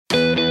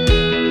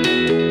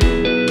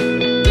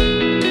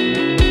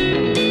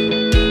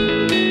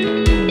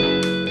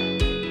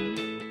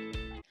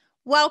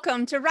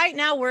Welcome to Write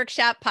Now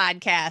Workshop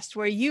Podcast,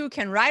 where you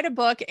can write a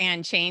book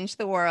and change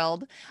the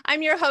world.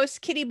 I'm your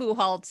host, Kitty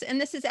Bucholtz,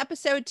 and this is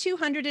episode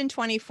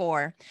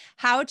 224,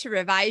 How to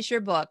Revise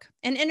Your Book,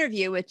 an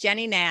interview with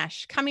Jenny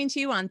Nash, coming to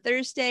you on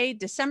Thursday,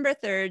 December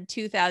 3rd,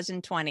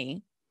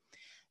 2020.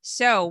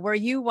 So, were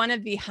you one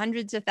of the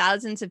hundreds of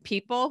thousands of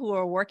people who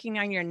were working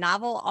on your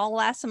novel all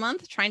last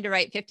month, trying to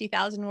write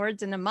 50,000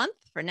 words in a month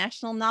for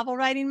National Novel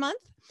Writing Month?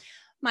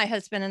 My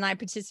husband and I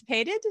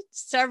participated.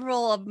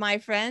 Several of my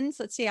friends,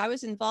 I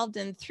was involved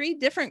in 3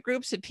 different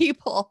groups of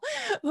people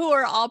who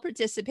are all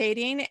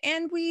participating,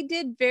 and we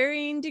did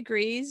varying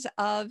degrees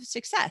of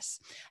success.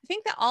 I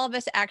think that all of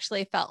us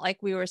actually felt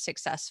like we were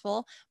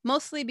successful,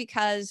 mostly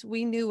because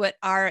we knew what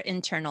our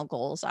internal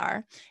goals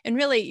are. And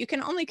really, you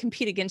can only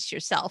compete against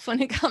yourself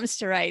when it comes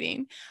to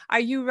writing. Are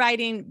you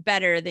writing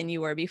better than you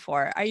were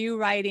before? Are you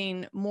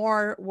writing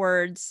more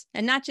words,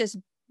 and not just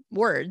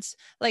words,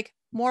 like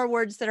more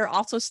words that are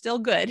also still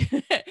good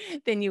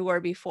than you were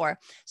before?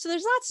 So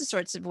there's lots of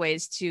sorts of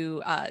ways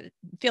to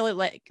feel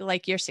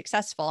like you're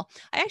successful.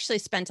 I actually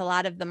spent a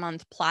lot of the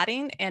month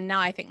plotting, and now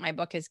I think my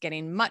book is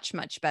getting much,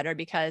 much better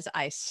because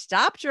I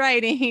stopped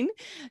writing,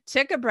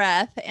 took a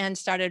breath, and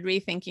started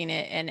rethinking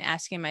it and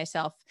asking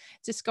myself,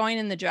 is this going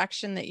in the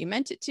direction that you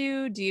meant it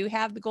to? Do you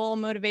have the goal,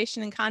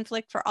 motivation, and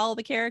conflict for all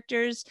the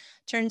characters?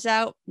 Turns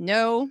out,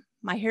 no.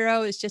 My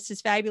hero is just as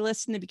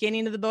fabulous in the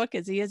beginning of the book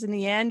as he is in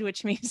the end,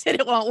 which means that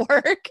it won't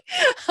work.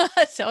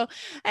 So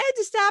I had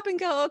to stop and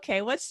go,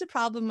 okay, what's the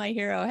problem my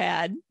hero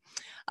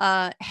has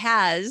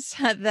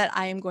that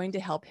I am going to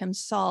help him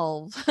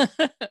solve?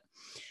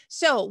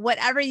 So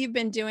whatever you've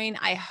been doing,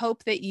 I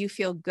hope that you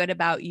feel good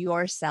about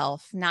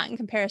yourself, not in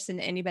comparison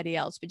to anybody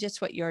else, but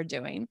just what you're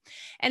doing.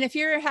 And if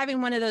you're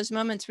having one of those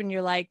moments when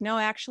you're like, no,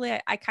 actually,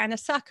 I kind of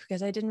suck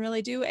because I didn't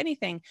really do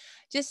anything,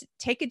 just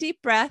take a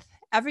deep breath.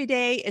 Every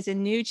day is a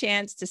new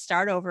chance to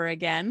start over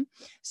again.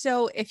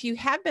 So if you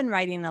have been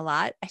writing a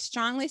lot, I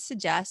strongly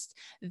suggest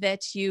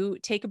that you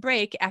take a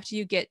break after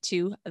you get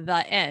to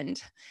the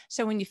end.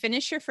 So when you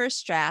finish your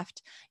first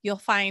draft, you'll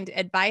find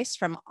advice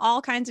from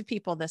all kinds of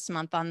people this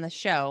month on the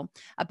show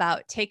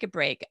about take a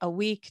break, a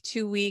week,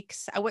 2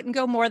 weeks. I wouldn't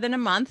go more than a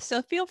month.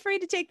 So feel free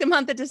to take the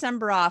month of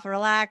December off,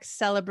 relax,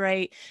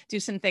 celebrate, do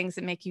some things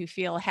that make you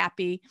feel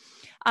happy.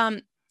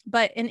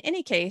 But in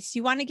any case,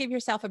 you want to give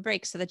yourself a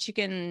break so that you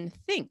can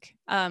think.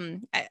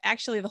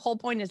 Actually, the whole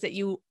point is that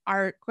you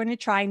are going to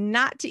try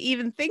not to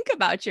even think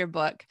about your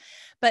book.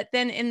 But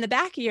then in the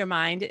back of your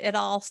mind, it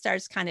all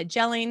starts kind of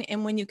gelling.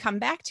 And when you come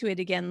back to it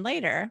again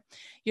later,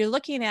 you're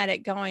looking at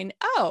it going,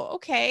 oh,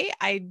 okay,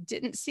 I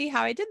didn't see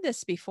how I did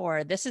this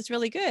before. This is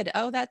really good.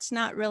 Oh, that's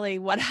not really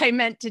what I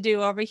meant to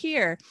do over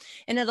here.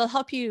 And it'll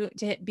help you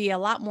to be a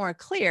lot more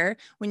clear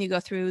when you go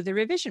through the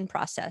revision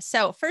process.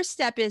 So first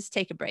step is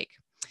take a break.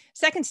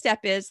 Second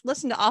step is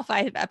listen to all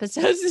 5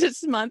 episodes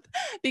this month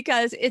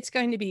because it's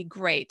going to be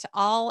great.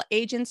 All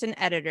agents and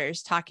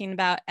editors talking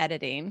about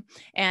editing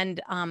and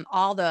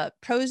all the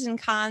pros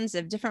and cons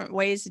of different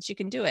ways that you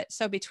can do it.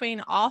 So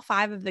between all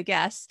 5 of the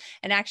guests,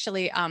 and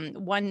actually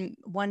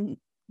one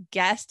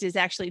guest is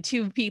actually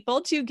 2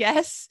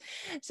 guests.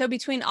 So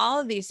between all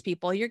of these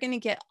people, you're going to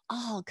get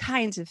all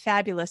kinds of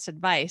fabulous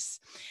advice.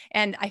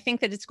 And I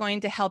think that it's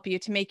going to help you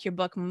to make your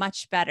book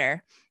much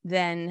better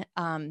than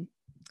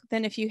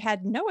if you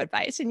had no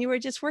advice and you were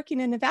just working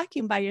in a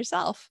vacuum by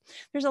yourself.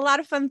 There's a lot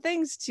of fun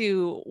things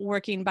to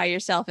working by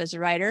yourself as a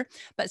writer,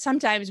 but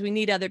sometimes we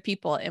need other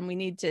people and we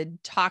need to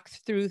talk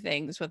through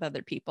things with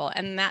other people.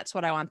 And that's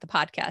what I want the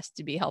podcast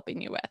to be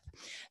helping you with.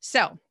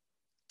 So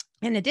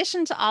in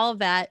addition to all of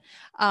that,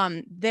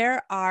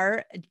 there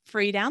are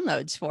free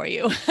downloads for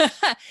you.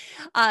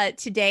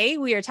 Today,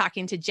 we are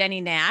talking to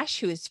Jenny Nash,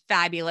 who is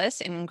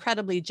fabulous and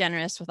incredibly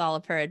generous with all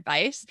of her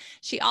advice.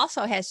 She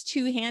also has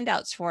 2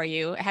 handouts for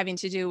you having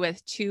to do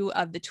with 2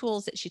 of the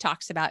tools that she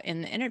talks about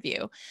in the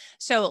interview.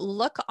 So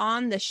look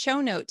on the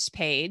show notes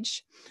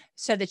page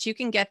so that you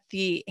can get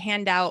the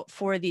handout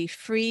for the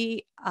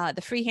free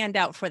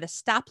handout for the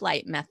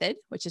stoplight method,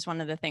 which is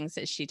one of the things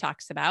that she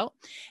talks about.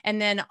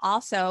 And then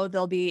also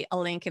there'll be a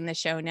link in the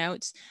show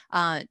notes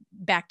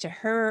back to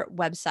her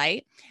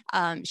website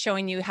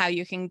showing you how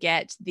you can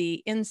get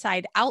the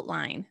inside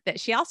outline that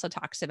she also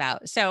talks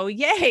about. So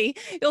yay,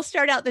 you'll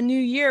start out the new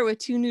year with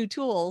 2 new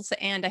tools.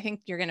 And I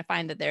think you're going to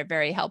find that they're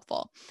very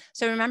helpful.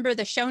 So remember,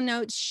 the show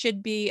notes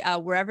should be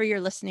wherever you're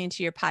listening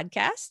to your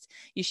podcast.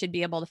 You should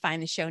be able to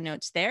find the show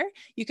notes there.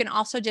 You can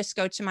also just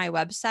go to my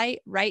website,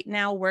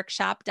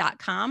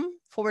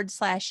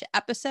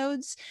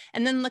 writenowworkshop.com/episodes,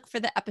 and then look for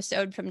the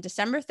episode from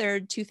December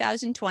 3rd,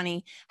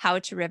 2020, How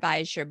to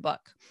Revise Your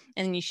Book.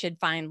 And you should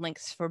find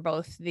links for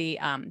both the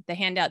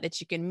handout that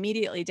you can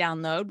immediately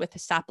download with the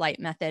stoplight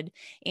method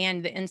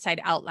and the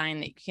inside outline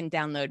that you can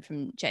download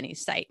from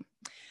Jenny's site.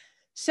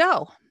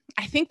 So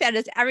I think that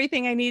is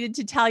everything I needed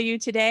to tell you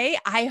today.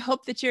 I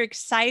hope that you're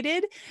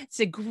excited. It's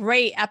a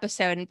great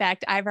episode. In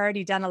fact, I've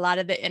already done a lot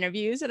of the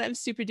interviews and I'm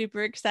super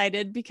duper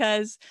excited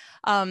because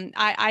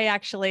I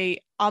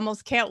actually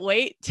almost can't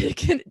wait to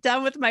get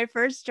done with my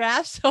first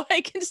draft so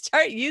I can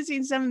start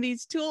using some of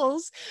these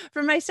tools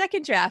for my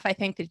second draft. I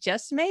think that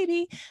just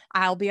maybe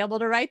I'll be able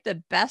to write the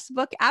best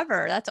book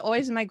ever. That's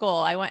always my goal.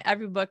 I want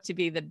every book to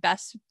be the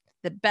best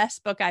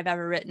book I've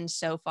ever written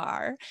so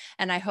far.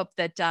 And I hope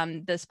that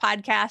this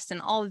podcast and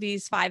all of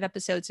these 5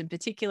 episodes in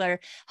particular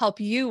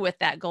help you with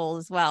that goal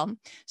as well.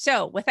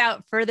 So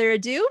without further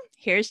ado,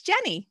 here's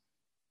Jenny.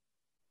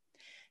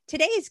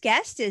 Today's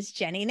guest is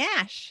Jenny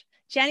Nash.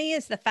 Jenny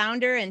is the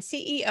founder and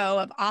CEO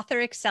of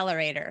Author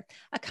Accelerator,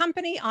 a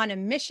company on a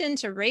mission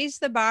to raise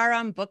the bar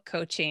on book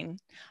coaching.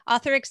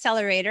 Author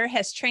Accelerator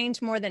has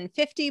trained more than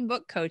 50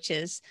 book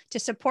coaches to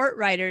support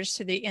writers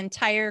through the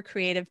entire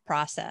creative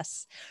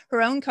process.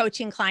 Her own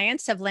coaching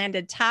clients have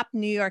landed top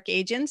New York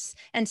agents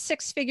and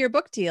 6-figure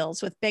book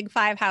deals with Big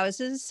 5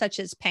 houses such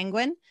as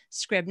Penguin,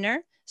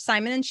 Scribner,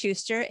 Simon &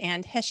 Schuster,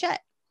 and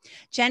Hachette.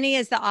 Jenny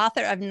is the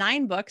author of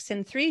 9 books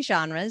in 3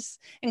 genres,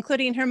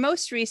 including her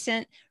most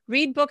recent,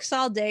 Read Books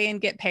All Day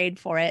and Get Paid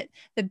for It,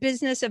 The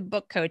Business of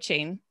Book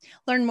Coaching.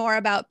 Learn more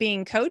about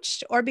being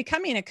coached or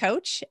becoming a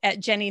coach at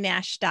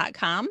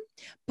jennynash.com,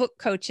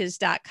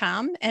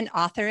 bookcoaches.com, and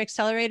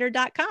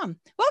authoraccelerator.com.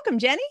 Welcome,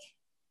 Jenny.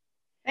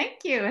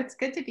 Thank you. It's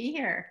good to be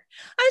here.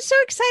 I'm so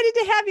excited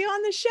to have you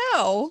on the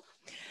show.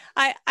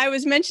 I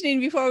was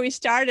mentioning before we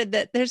started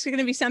that there's going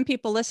to be some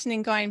people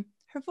listening going,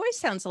 her voice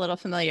sounds a little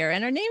familiar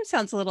and her name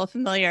sounds a little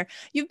familiar.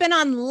 You've been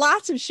on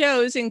lots of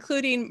shows,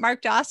 including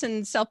Mark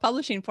Dawson's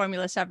Self-Publishing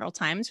Formula several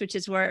times, which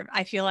is where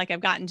I feel like I've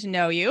gotten to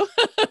know you.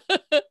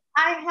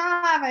 I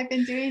have. I've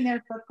been doing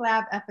their book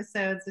lab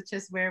episodes, which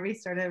is where we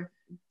sort of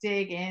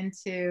dig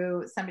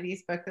into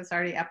somebody's book that's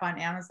already up on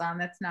Amazon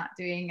that's not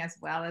doing as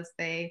well as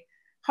they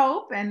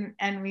hope,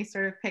 and we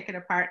sort of pick it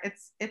apart.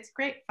 It's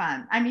great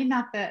fun. I mean,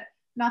 not the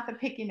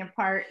picking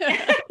apart,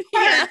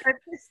 Yeah. but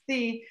just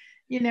the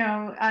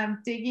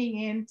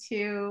digging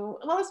into,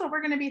 well, that's what we're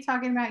going to be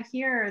talking about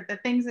here, the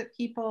things that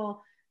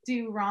people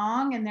do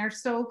wrong and they're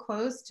so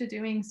close to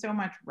doing so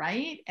much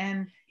right.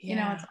 And,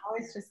 it's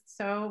always just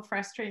so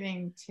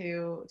frustrating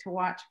to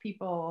watch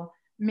people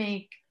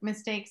make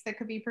mistakes that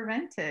could be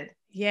prevented.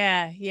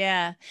 Yeah.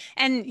 Yeah.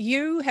 And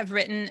you have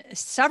written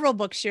several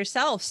books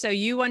yourself, so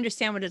you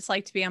understand what it's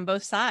like to be on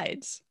both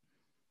sides.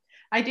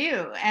 I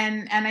do.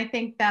 And I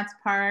think that's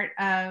part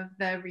of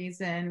the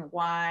reason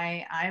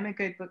why I'm a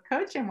good book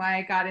coach and why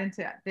I got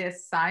into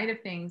this side of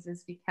things,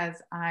 is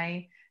because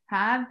I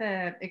had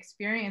the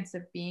experience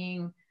of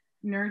being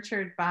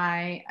nurtured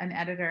by an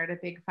editor at a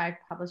Big 5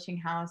 publishing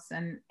house.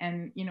 And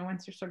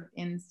once you're sort of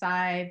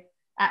inside,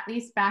 at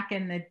least back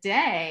in the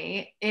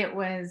day, it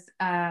was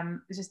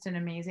just an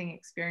amazing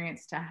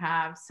experience to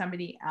have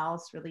somebody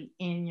else really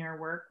in your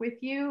work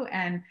with you.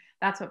 And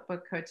that's what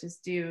book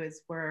coaches do,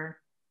 is we're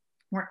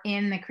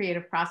in the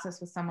creative process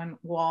with someone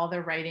while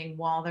they're writing,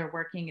 while they're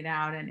working it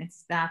out. And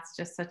that's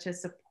just such a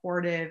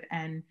supportive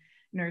and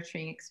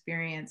nurturing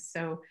experience.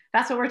 So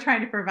that's what we're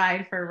trying to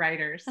provide for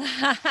writers.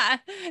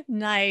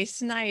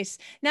 Nice.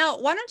 Now,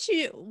 why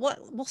don't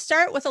we'll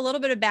start with a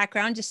little bit of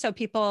background just so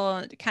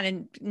people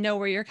kind of know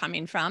where you're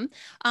coming from.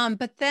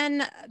 But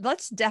then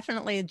let's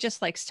definitely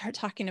just start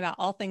talking about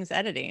all things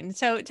editing.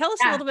 So tell us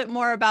a little bit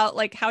more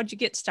about how'd you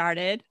get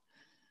started?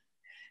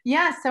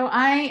 Yeah, so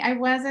I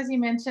was, as you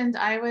mentioned,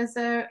 I was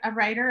a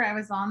writer. I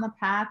was on the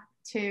path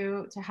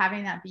to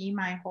having that be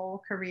my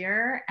whole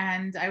career,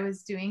 and I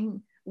was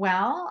doing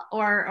well,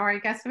 or I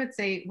guess I would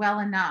say well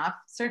enough.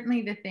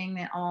 Certainly the thing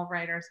that all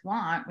writers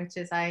want, which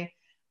is I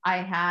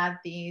had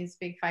these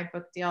Big 5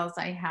 book deals.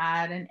 I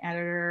had an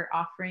editor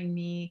offering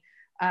me,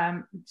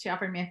 she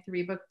offered me a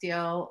 3-book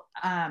deal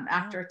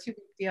after a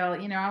 2-book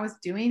deal. I was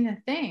doing the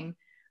thing.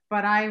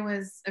 But I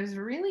was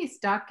really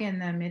stuck in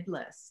the mid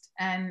list,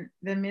 and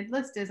the mid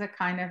list is a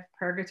kind of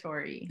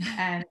purgatory,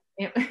 and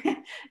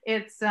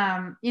it's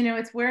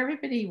it's where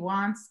everybody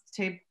wants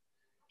to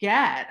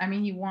get. I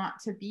mean, you want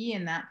to be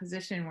in that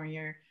position where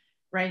you're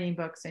writing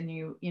books and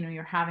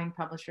you're having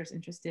publishers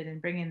interested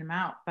in bringing them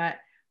out, but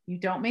you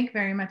don't make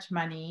very much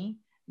money.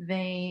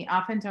 They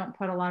often don't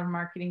put a lot of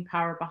marketing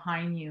power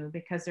behind you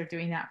because they're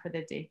doing that for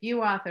the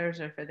debut authors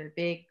or for the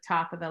big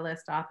top of the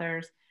list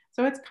authors.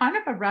 So it's kind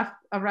of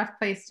a rough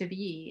place to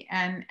be.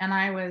 And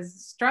I was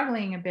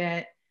struggling a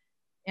bit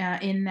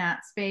in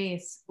that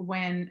space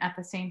when at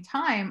the same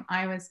time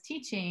I was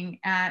teaching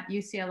at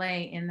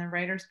UCLA in the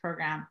writers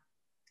program.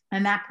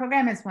 And that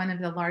program is one of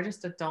the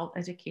largest adult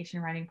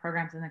education writing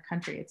programs in the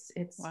country.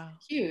 It's wow.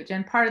 Huge.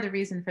 And part of the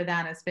reason for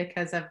that is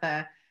because of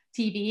the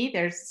TV.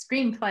 There's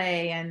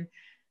screenplay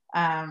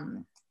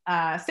and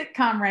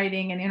sitcom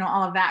writing and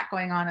all of that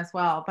going on as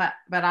well.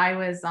 But I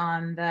was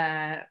on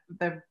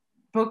the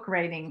book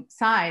writing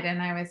side, and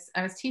I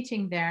was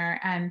teaching there,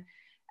 and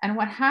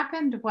what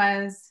happened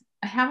was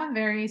I have a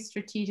very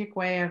strategic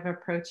way of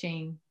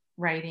approaching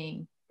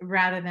writing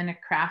rather than a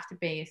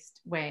craft-based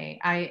way.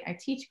 I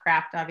teach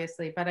craft,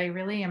 obviously, but I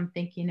really am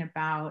thinking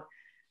about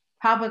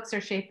how books are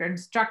shaped and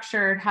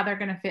structured, how they're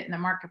going to fit in the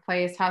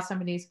marketplace, how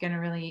somebody's going to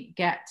really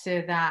get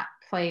to that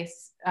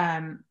place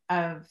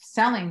of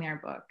selling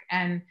their book.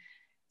 And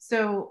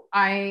so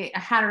I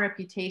had a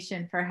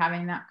reputation for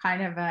having that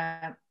kind of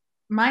a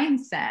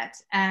mindset.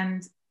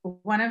 And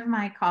one of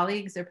my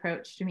colleagues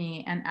approached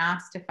me and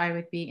asked if I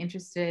would be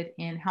interested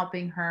in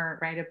helping her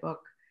write a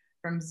book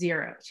from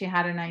zero. She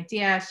had an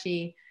idea.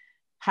 She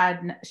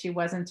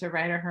wasn't a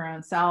writer her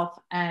own self,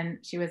 and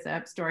she was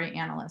a story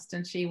analyst,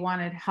 and she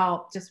wanted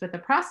help just with the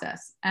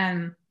process.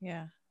 And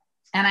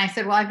I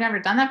said, well, I've never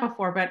done that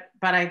before, but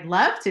I'd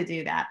love to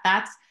do that.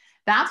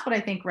 That's what I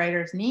think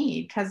writers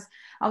need, because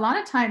a lot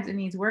of times in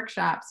these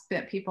workshops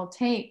that people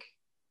take,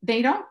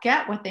 they don't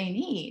get what they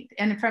need.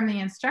 And from the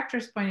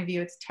instructor's point of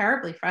view, it's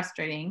terribly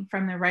frustrating.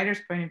 From the writer's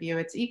point of view,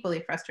 it's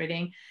equally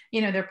frustrating.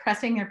 They're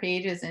pressing their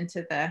pages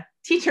into the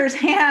teacher's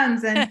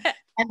hands, and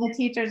the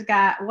teacher's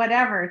got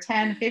whatever,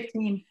 10,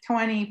 15,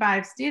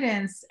 25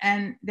 students.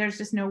 And there's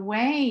just no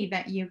way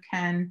that you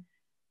can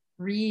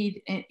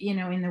read,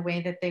 in the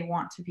way that they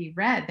want to be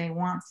read. They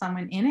want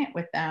someone in it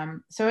with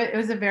them. So it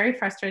was a very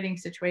frustrating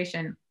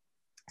situation.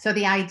 So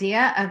the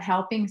idea of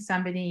helping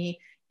somebody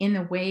in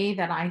the way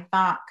that I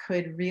thought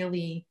could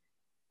really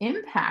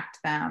impact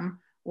them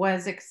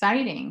was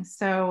exciting.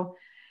 So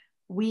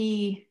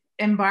we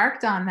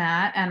embarked on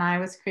that, and I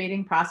was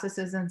creating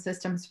processes and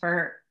systems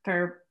for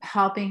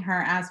helping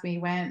her as we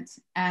went.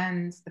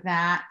 And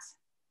that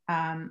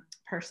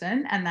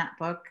person and that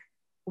book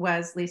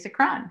was Lisa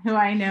Cron, who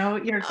I know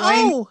you're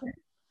going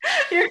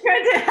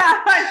to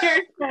have on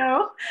your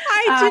show.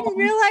 I didn't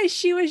realize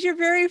she was your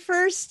very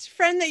first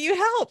friend that you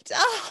helped.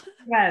 Oh,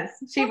 yes,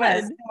 she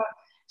was. So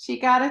she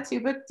got a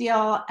 2-book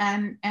deal,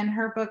 and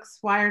her books,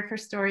 Wired for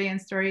Story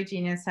and Story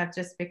Genius, have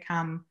just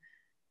become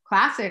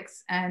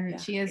classics.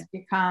 And she has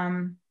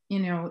become,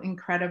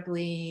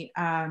 incredibly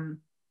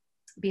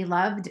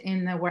beloved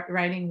in the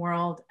writing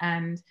world,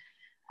 and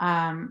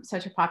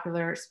such a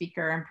popular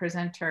speaker and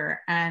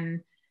presenter.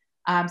 And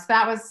so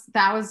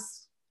that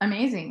was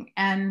amazing.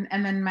 And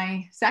then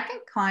my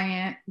second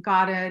client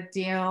got a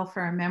deal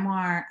for a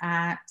memoir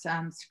at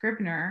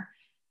Scribner.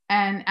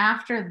 And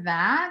after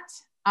that,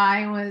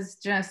 I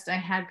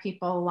had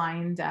people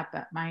lined up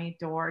at my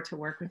door to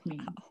work with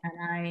me.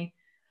 And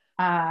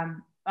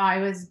I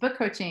was book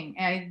coaching.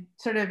 I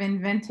sort of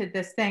invented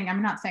this thing.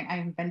 I'm not saying I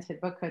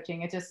invented book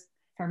coaching. It just,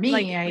 for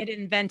me, it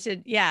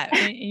invented,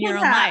 in your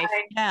own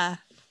life.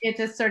 It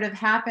just sort of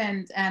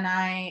happened. And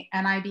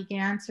I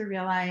began to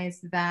realize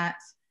that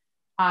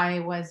I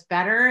was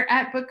better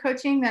at book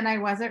coaching than I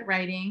was at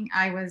writing.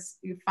 I was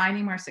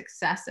finding more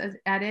success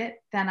at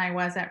it than I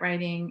was at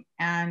writing.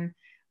 And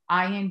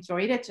I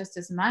enjoyed it just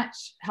as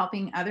much,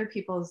 helping other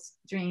people's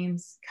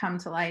dreams come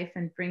to life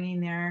and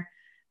bringing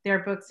their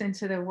books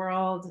into the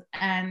world.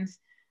 And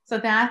so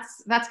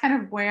that's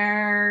kind of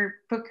where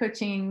book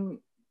coaching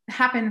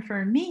happened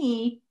for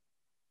me.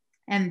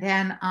 And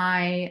then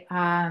I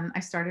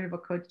started a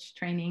book coach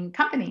training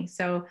company.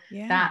 So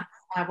that's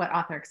what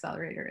Author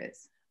Accelerator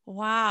is.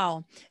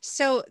 Wow.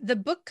 So the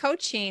book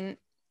coaching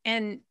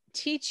and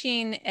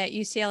teaching at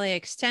UCLA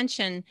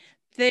Extension,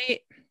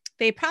 they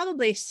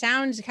probably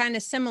sound kind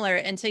of similar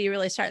until you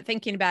really start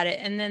thinking about it.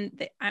 And then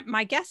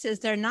my guess is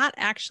they're not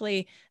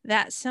actually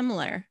that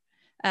similar.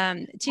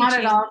 Teaching not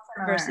at all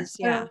similar. Versus,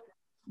 So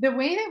the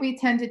way that we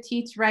tend to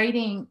teach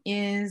writing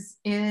is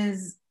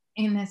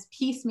in this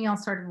piecemeal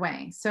sort of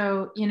way.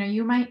 So,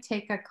 you might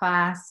take a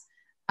class,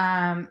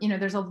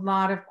 there's a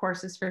lot of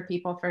courses for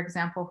people, for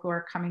example, who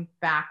are coming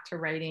back to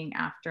writing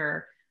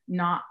after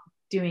not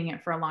doing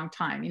it for a long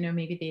time.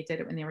 Maybe they did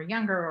it when they were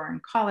younger or in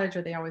college,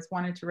 or they always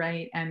wanted to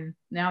write, and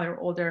now they're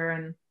older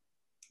and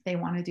they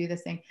want to do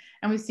this thing.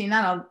 And we've seen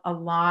that a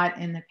lot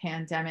in the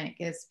pandemic,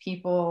 is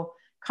people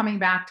coming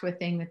back to a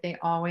thing that they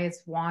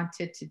always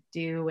wanted to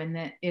do and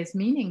that is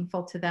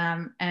meaningful to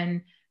them.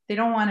 And they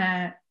don't want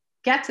to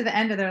get to the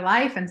end of their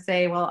life and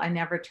say, well, I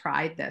never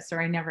tried this, or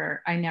I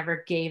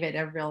never gave it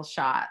a real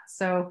shot.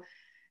 So,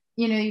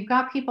 you've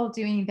got people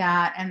doing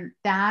that, and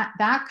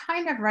that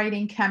kind of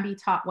writing can be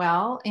taught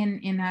well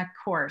in a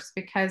course,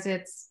 because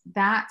it's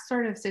that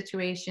sort of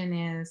situation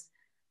is,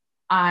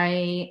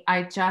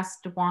 I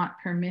just want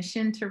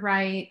permission to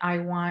write. I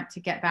want to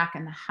get back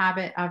in the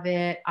habit of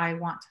it. I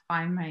want to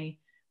find my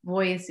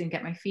voice and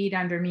get my feet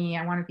under me.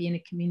 I want to be in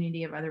a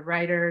community of other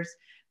writers.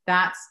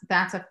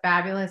 That's a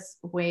fabulous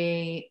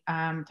way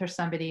for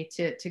somebody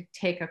to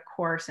take a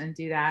course and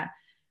do that.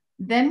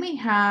 Then we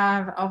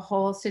have a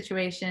whole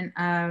situation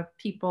of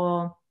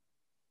people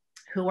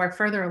who are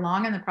further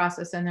along in the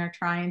process and they're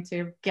trying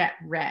to get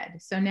read.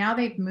 So now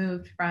they've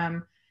moved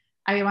from,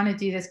 I want to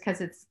do this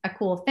because it's a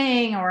cool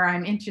thing, or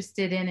I'm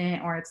interested in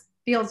it, or it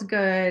feels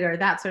good, or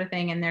that sort of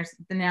thing. And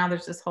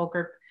there's this whole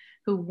group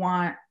who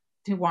want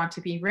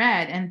to be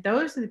read. And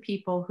those are the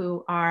people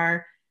who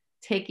are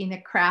taking the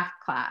craft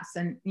class,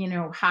 and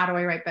how do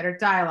I write better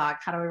dialogue?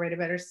 How do I write a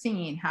better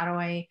scene? How do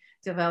I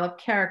develop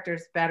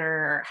characters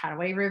better? How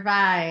do I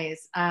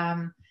revise?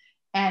 And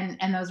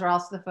those are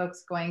also the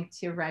folks going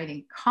to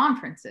writing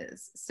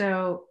conferences.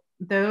 So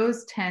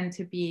those tend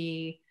to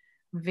be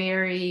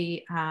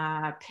very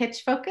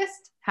pitch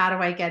focused. How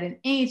do I get an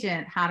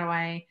agent? How do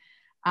I,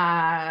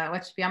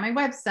 what should be on my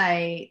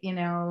website? You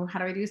know, how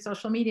do I do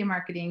social media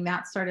marketing?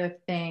 That sort of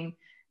thing.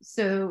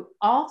 So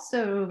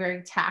also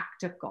very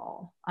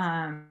tactical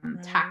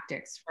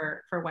tactics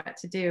for what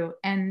to do.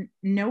 And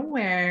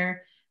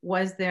nowhere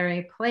was there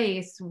a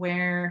place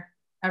where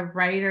a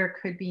writer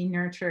could be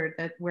nurtured,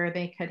 that where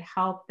they could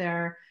help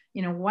their,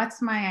 you know,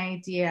 what's my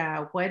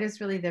idea? What is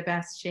really the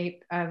best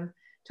shape of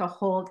to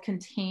hold,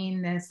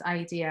 contain this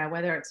idea,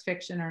 whether it's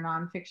fiction or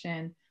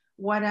nonfiction?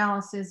 What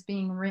else is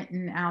being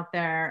written out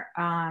there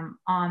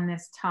on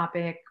this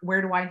topic?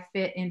 Where do I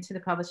fit into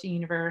the publishing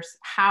universe?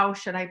 How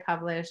should I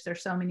publish?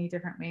 There's so many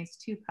different ways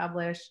to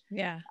publish.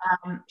 Yeah.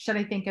 Should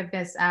I think of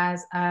this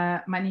as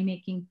a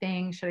money-making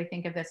thing? Should I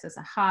think of this as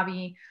a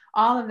hobby?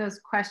 All of those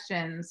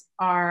questions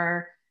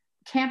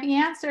can't be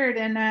answered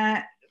in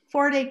a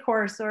 4-day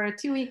course or a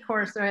 2-week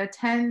course or a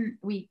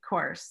 10-week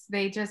course.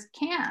 They just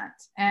can't.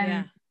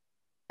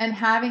 And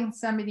having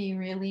somebody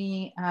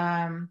really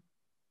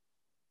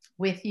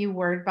with you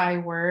word by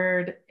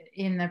word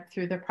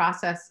through the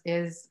process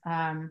is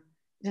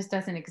just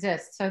doesn't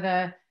exist. So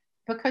the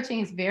book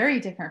coaching is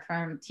very different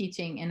from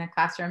teaching in a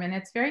classroom, and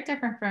it's very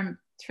different from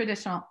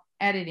traditional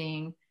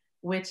editing,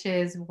 which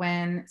is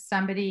when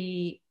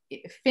somebody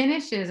a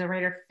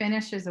writer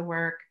finishes a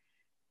work,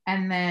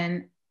 and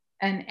then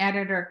an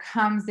editor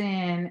comes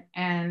in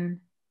and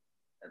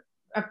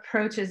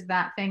approaches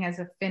that thing as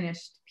a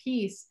finished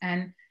piece.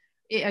 And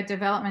a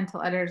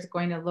developmental editor is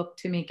going to look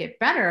to make it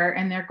better,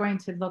 and they're going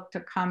to look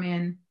to come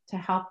in to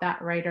help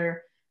that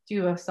writer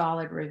do a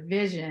solid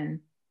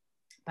revision,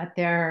 but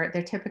they're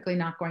typically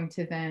not going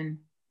to then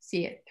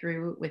see it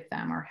through with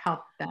them or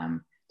help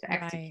them to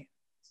execute. Right.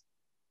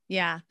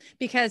 Yeah,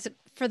 because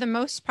for the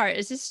most part,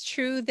 is this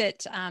true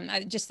that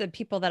just the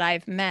people that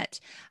I've met,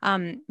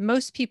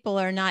 most people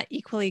are not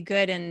equally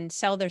good and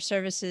sell their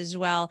services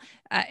well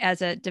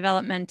as a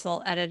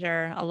developmental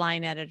editor, a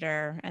line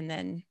editor, and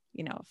then,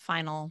 you know,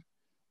 final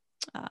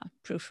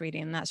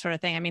proofreading, that sort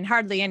of thing. I mean,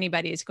 hardly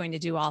anybody is going to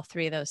do all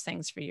three of those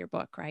things for your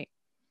book, right?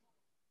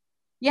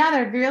 Yeah,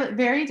 they're really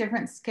very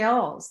different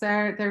skills.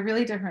 They're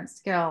really different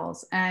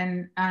skills.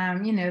 And,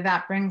 you know,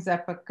 that brings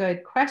up a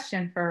good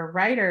question for a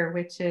writer,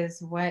 which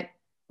is what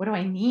do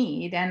I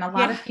need? And a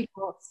lot of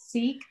people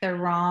seek the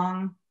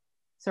wrong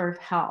sort of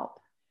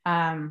help.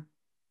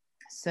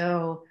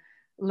 So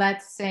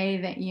let's say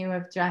that you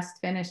have just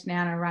finished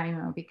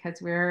NaNoWriMo,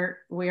 because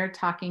we're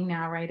talking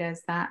now, right,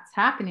 as that's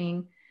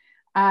happening.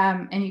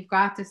 And you've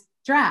got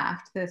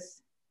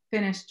this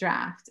finished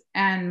draft,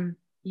 and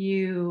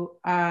you,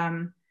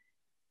 the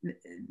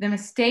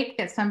mistake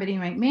that somebody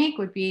might make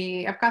would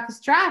be, I've got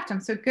this draft, I'm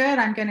so good,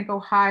 I'm going to go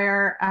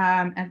hire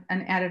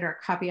an editor,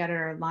 copy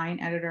editor, line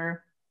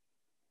editor,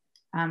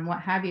 what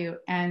have you.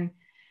 And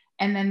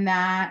then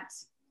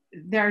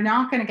they're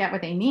not going to get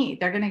what they need.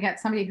 They're going to get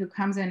somebody who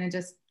comes in and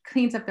just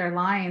cleans up their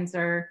lines,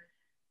 or,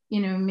 you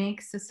know,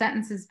 makes the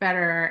sentences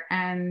better.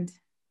 And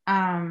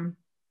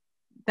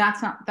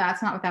that's not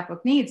what that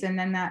book needs. And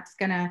then that's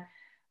going to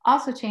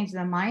also change the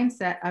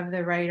mindset of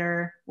the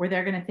writer, where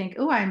they're going to think,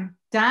 oh, I'm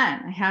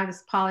done. I have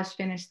this polished,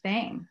 finished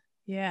thing.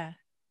 Yeah.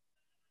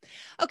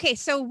 Okay.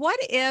 So what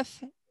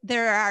if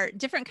there are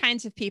different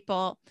kinds of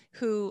people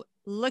who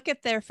look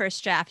at their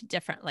first draft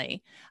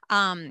differently?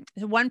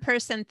 One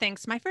person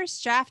thinks, my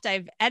first draft,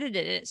 I've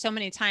edited it so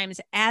many times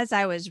as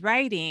I was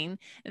writing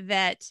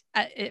that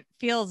it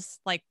feels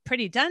like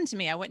pretty done to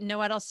me. I wouldn't know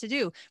what else to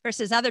do.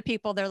 Versus other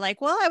people, they're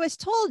like, well, I was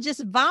told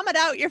just vomit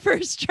out your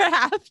first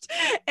draft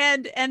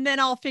and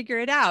then I'll figure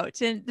it out.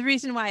 And the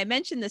reason why I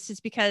mentioned this is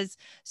because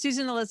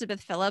Susan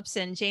Elizabeth Phillips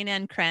and Jane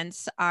Ann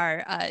Krentz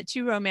are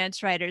two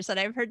romance writers that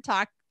I've heard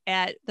talk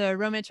at the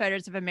Romance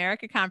Writers of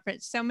America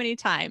conference so many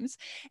times.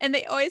 And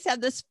they always have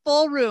this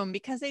full room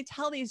because they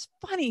tell these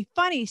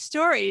funny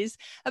stories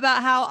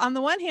about how on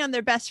the one hand,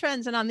 they're best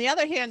friends. And on the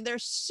other hand, they're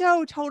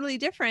so totally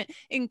different,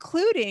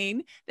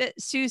 including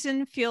that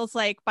Susan feels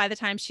like by the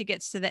time she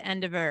gets to the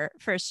end of her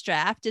first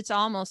draft, it's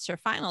almost her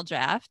final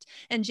draft.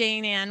 And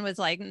Jane Ann was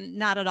like,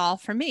 not at all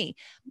for me.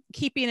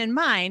 Keeping in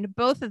mind,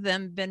 both of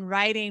them have been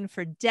writing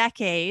for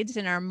decades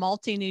and are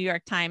multi-New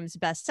York Times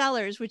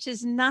bestsellers, which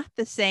is not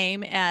the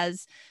same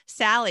as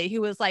Sally,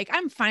 who was like,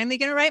 I'm finally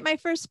going to write my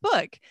first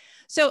book.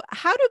 So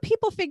how do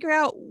people figure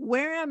out,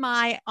 where am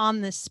I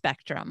on this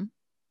spectrum?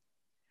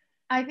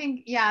 I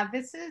think, yeah,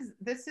 this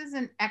is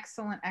an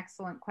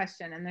excellent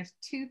question. And there's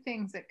two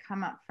things that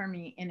come up for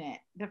me in it.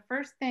 The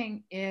first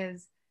thing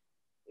is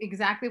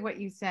exactly what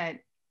you said.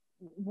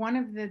 One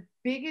of the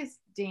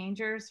biggest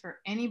dangers for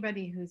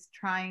anybody who's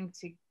trying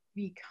to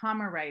become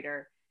a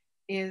writer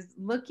is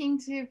looking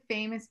to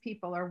famous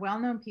people or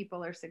well-known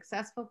people or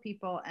successful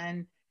people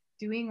and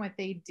doing what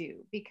they do.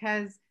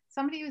 Because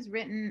somebody who's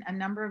written a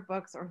number of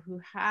books, or who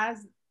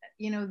has,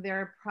 you know,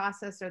 their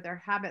process or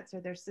their habits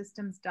or their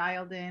systems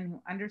dialed in,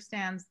 who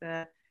understands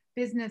the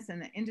business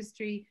and the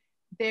industry,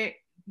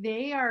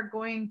 they are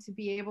going to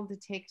be able to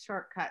take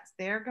shortcuts.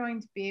 They're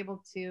going to be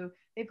able to,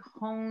 they've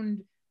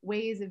honed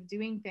ways of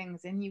doing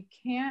things, and you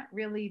can't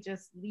really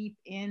just leap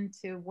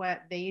into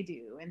what they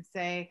do and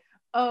say,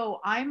 oh,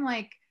 I'm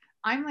like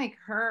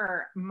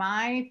her,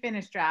 my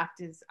finished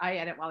draft is I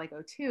edit while I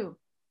go too.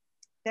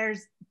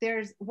 There's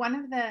one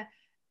of the,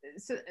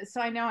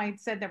 so I know I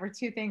said there were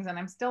two things and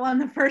I'm still on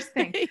the first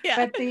thing,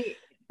 Yeah. but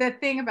the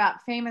thing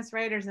about famous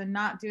writers and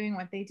not doing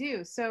what they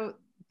do. So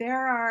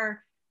there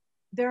are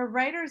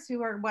writers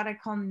who are what I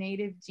call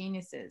native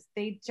geniuses.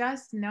 They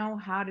just know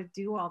how to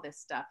do all this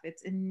stuff.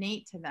 It's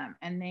innate to them,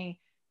 and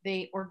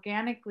they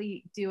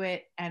organically do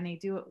it, and they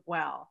do it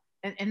well.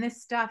 And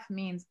this stuff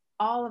means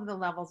all of the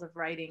levels of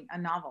writing a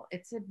novel.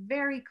 It's a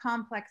very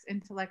complex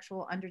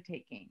intellectual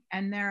undertaking.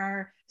 And there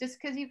are,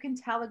 just because you can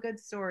tell a good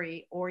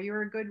story, or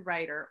you're a good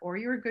writer, or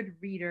you're a good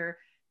reader,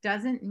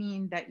 doesn't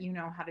mean that you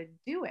know how to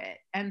do it.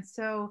 And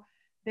so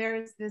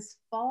there's this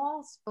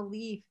false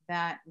belief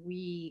that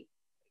we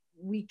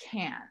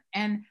can.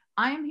 And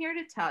I'm here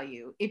to tell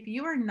you, if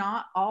you are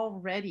not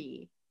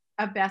already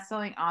a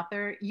best-selling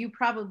author, you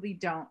probably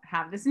don't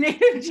have this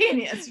native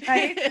genius,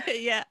 right?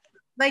 Yeah.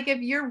 Like if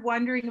you're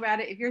wondering about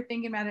it, if you're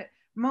thinking about it,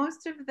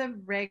 most of the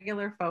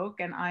regular folk,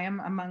 and I am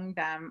among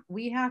them,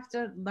 we have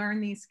to learn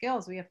these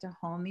skills. We have to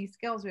hone these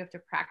skills. We have to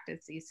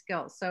practice these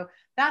skills. So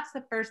that's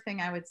the first thing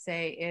I would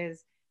say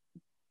is,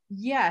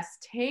 yes,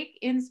 take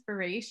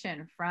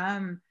inspiration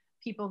from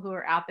people who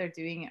are out there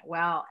doing it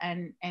well,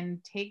 and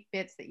take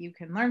bits that you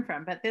can learn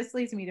from. But this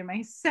leads me to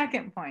my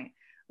second point,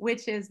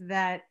 which is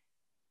that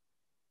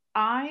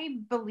I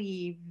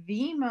believe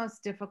the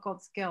most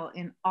difficult skill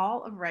in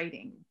all of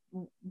writing,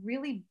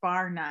 really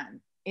bar none,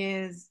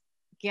 is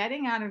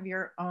getting out of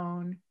your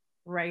own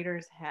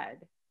writer's head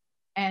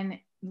and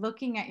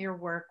looking at your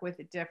work with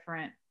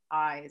different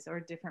eyes, or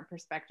a different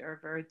perspective,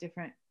 or a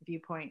different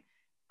viewpoint.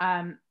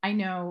 I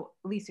know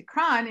Lisa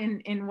Cron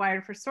in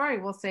Wired for Story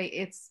will say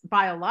it's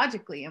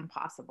biologically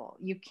impossible.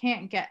 You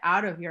can't get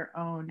out of your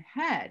own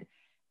head.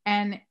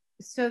 And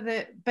so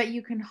but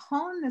you can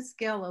hone the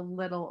skill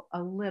a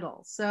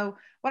little. So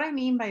what I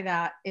mean by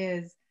that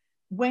is,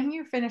 when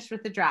you're finished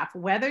with the draft,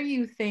 whether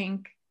you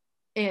think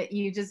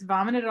you just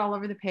vomited all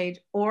over the page,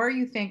 or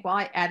you think, well,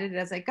 I edit it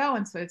as I go,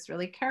 and so it's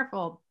really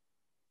careful.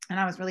 And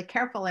I was really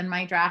careful, and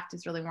my draft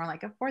is really more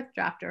like a fourth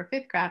draft or a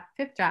fifth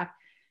draft.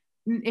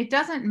 It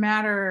doesn't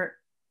matter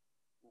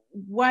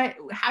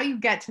how you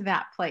get to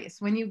that place.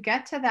 When you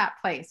get to that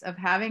place of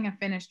having a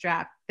finished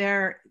draft,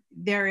 there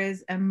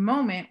is a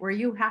moment where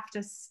you have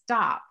to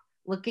stop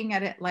looking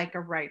at it like a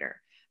writer.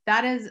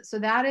 That is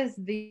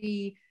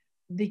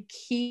the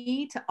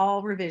key to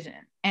all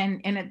revision.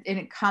 And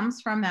it comes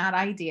from that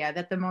idea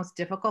that the most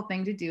difficult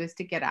thing to do is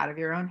to get out of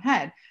your own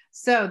head.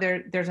 So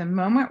there's a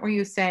moment where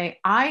you say,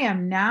 I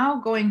am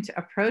now going to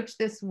approach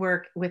this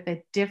work with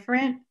a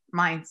different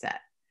mindset.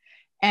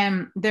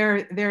 And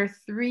there are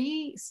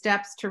 3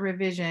 steps to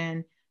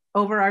revision,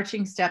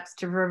 overarching steps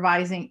to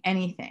revising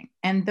anything.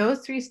 And those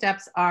 3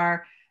 steps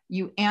are: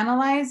 you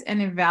analyze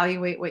and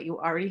evaluate what you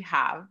already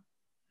have,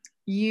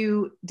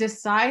 you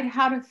decide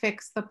how to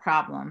fix the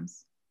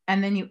problems,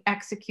 and then you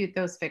execute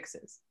those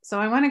fixes. So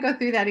I want to go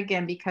through that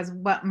again, because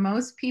what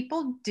most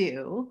people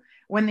do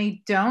when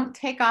they don't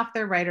take off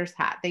their writer's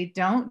hat, they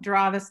don't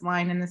draw this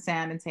line in the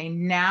sand and say,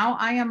 now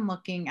I am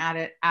looking at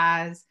it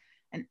as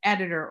an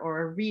editor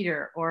or a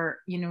reader, or,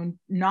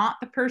 not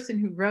the person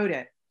who wrote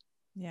it.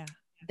 Yeah.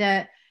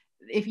 That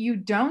if you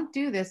don't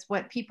do this,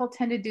 what people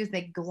tend to do is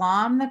they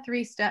glom the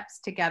 3 steps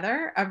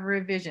together of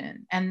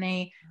revision, and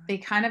they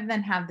kind of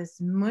then have this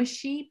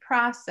mushy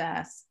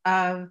process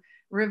of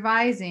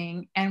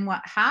revising. And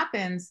what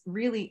happens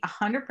really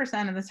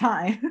 100% of the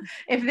time,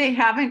 if they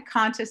haven't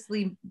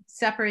consciously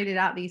separated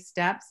out these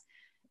steps,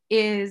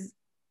 is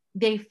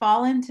they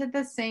fall into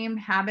the same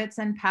habits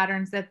and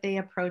patterns that they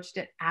approached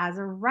it as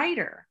a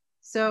writer.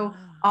 So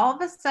all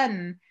of a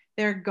sudden,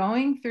 they're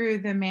going through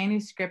the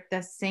manuscript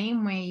the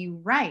same way you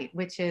write,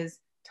 which is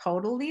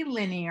totally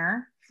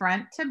linear,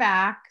 front to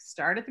back,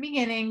 start at the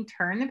beginning,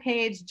 turn the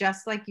page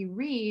just like you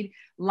read,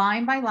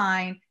 line by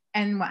line.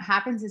 And what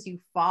happens is you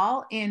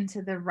fall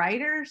into the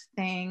writer's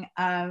thing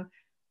of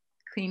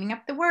cleaning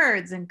up the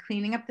words and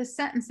cleaning up the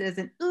sentences.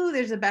 And, ooh,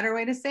 there's a better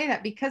way to say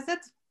that, because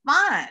it's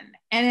fun.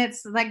 And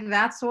it's like,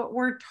 that's what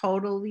we're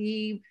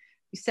totally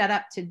set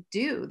up to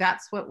do.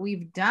 That's what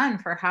we've done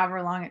for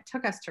however long it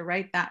took us to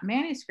write that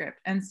manuscript.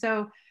 And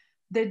so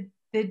the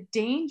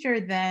danger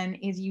then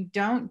is you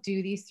don't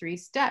do these 3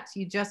 steps.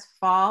 You just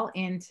fall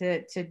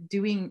into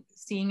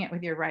seeing it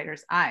with your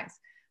writer's eyes.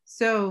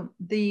 So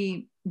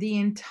the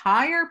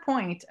entire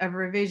point of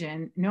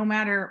revision, no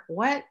matter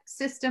what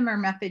system or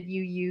method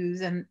you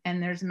use, and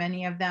there's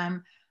many of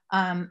them,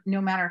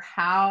 no matter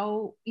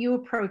how you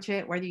approach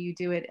it, whether you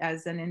do it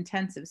as an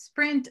intensive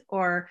sprint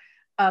or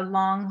a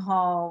long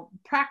haul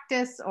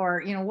practice,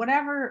 or,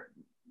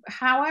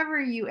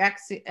 however you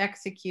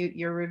execute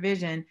your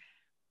revision,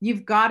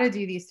 you've got to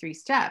do these 3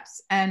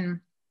 steps. And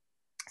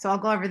so I'll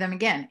go over them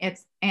again.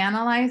 It's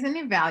analyze and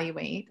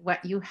evaluate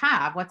what you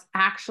have, what's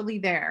actually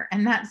there.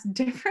 And that's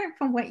different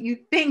from what you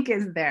think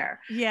is there.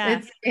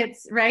 Yeah.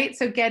 It's right.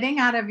 So getting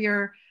out of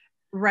your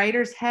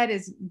writer's head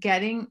is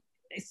getting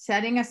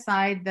setting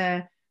aside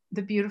the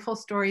beautiful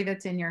story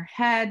that's in your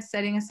head,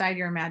 setting aside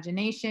your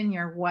imagination,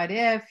 your what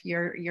if,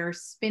 your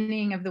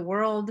spinning of the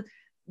world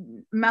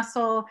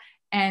muscle,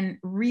 and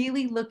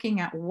really looking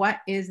at what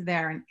is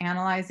there and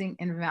analyzing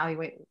and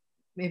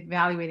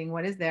evaluating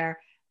what is there,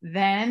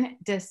 then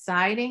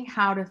deciding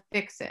how to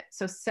fix it.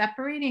 So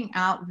separating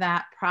out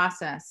that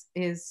process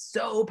is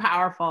so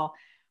powerful.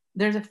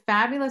 There's a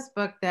fabulous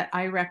book that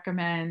I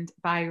recommend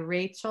by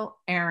Rachel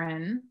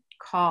Aaron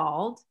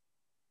called,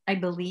 I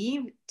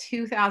believe,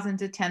 2000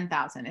 to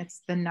 10,000.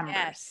 It's the numbers.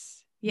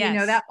 Yes. You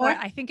know that book? Or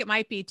I think it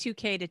might be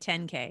 2K to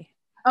 10K.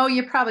 Oh,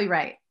 you're probably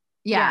right.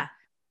 Yeah.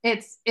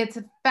 It's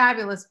a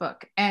fabulous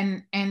book.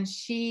 And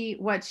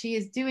what she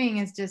is doing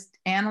is just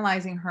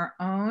analyzing her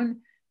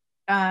own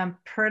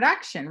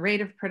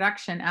rate of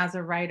production as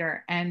a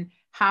writer, and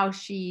how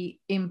she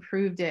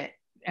improved it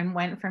and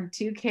went from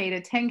 2K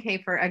to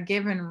 10K for a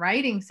given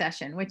writing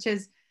session, which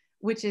is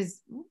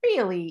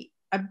really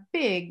a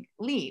big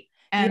leap.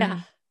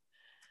 And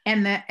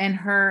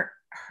her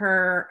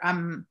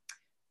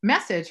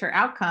message, her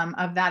outcome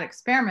of that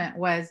experiment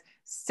was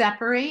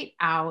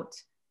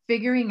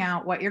figuring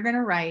out what you're going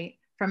to write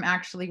from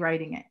actually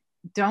writing it.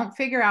 Don't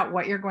figure out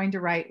what you're going to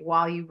write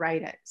while you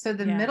write it. So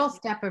the middle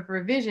step of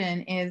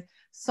revision is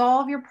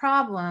solve your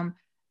problem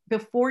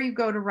before you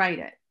go to write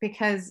it,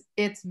 because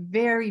it's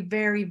very,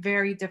 very,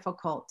 very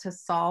difficult to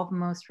solve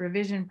most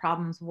revision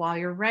problems while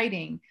you're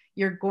writing.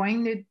 You're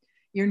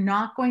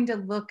not going to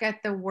look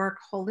at the work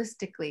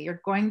holistically.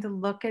 You're going to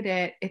look at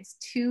it. It's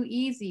too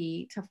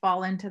easy to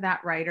fall into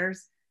that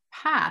writer's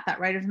path, that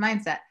writer's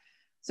mindset.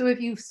 So if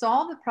you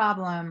solve the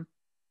problem,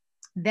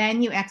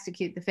 then you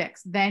execute the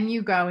fix. Then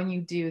you go and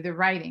you do the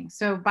writing.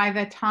 So by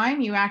the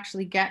time you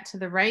actually get to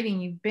the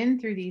writing, you've been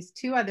through these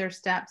two other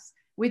steps,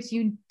 which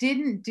you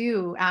didn't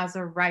do as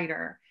a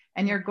writer,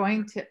 and you're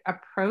going to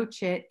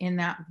approach it in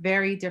that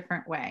very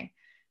different way.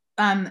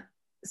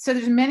 So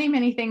there's many,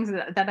 many things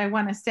that I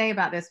want to say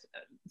about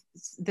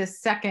this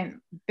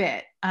second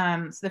bit.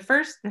 So the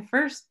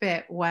first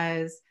bit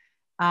was,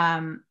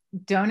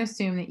 don't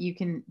assume that you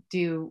can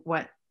do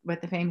what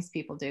the famous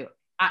people do.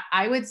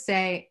 I would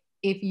say,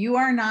 if you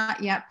are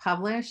not yet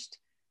published,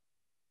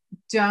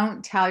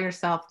 don't tell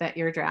yourself that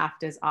your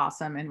draft is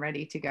awesome and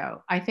ready to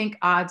go. I think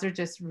odds are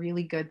just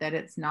really good that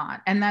it's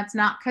not. And that's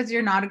not because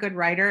you're not a good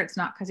writer. It's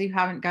not because you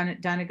haven't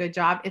done a good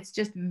job. It's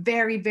just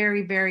very,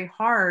 very, very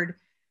hard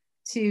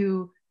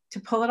to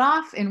pull it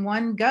off in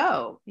one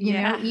go. You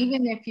know,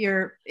 even if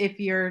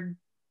you're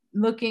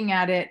looking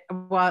at it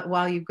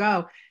while you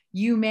go,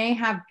 you may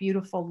have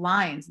beautiful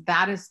lines.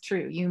 That is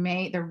true.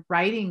 The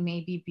writing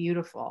may be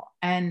beautiful,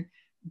 and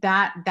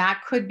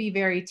that could be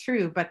very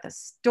true, but the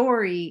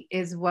story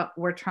is what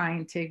we're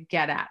trying to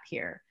get at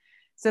here.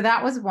 So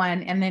that was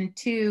one. And then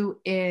two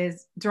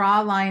is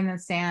draw a line in the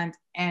sand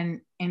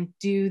and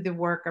do the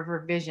work of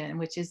revision,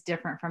 which is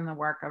different from the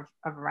work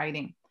of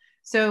writing.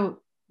 So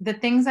the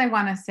things I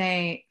want to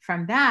say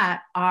from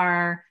that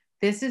are,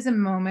 this is a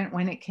moment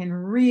when it can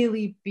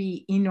really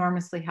be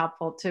enormously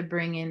helpful to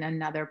bring in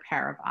another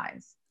pair of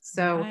eyes.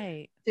 So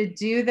to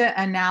do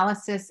the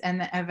analysis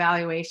and the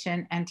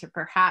evaluation, and to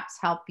perhaps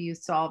help you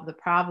solve the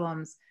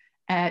problems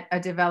at a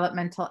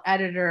developmental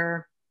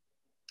editor,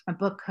 a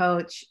book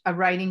coach, a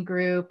writing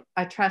group,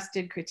 a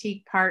trusted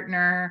critique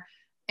partner,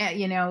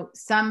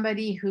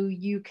 somebody who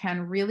you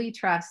can really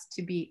trust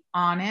to be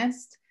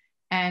honest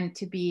and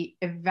to be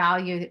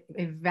evaluative.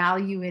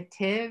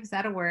 Is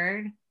that a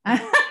word?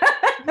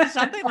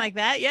 Something like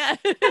that. Yeah.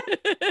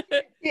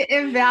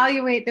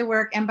 Evaluate the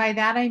work. And by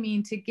that, I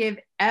mean to give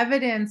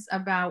evidence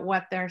about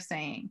what they're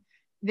saying.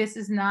 This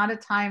is not a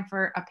time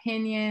for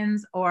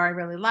opinions, or I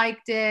really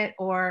liked it,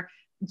 or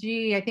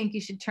gee, I think you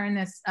should turn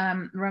this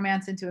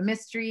romance into a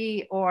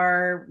mystery,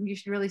 or you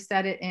should really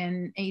set it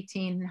in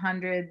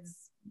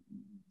 1800s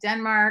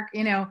Denmark.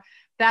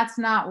 That's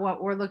not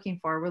what we're looking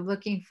for. We're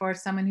looking for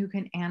someone who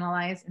can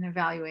analyze and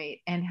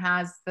evaluate and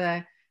has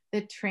the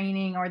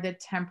training or the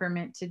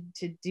temperament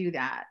to do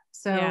that.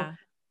 So,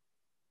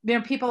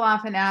 people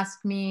often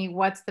ask me,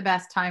 what's the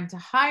best time to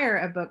hire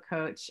a book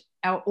coach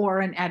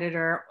or an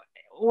editor,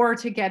 or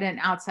to get an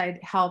outside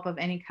help of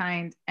any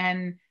kind?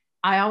 And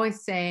I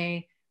always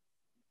say,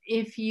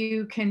 if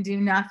you can do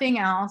nothing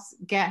else,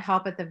 get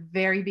help at the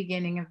very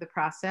beginning of the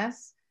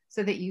process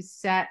so that you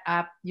set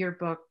up your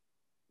book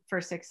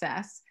for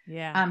success.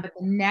 But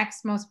the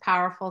next most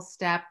powerful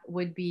step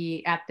would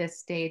be at this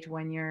stage,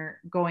 when you're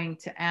going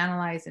to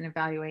analyze and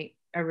evaluate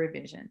a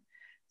revision.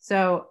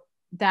 So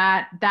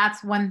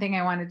that's one thing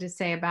I wanted to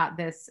say about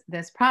this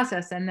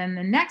process. And then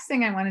the next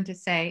thing I wanted to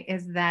say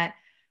is that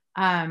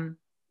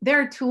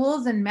there are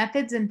tools and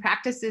methods and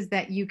practices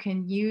that you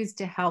can use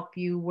to help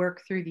you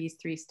work through these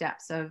three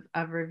steps of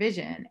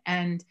revision.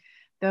 And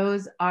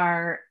those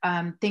are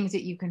things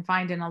that you can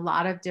find in a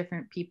lot of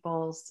different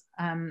people's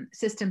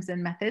systems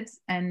and methods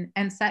and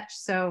such.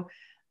 So,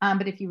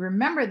 but if you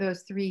remember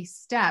those three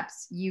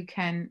steps, you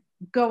can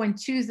go and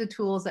choose the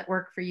tools that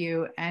work for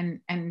you, and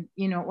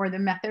or the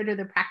method or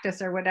the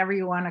practice or whatever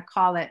you want to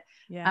call it,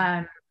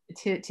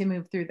 to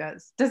move through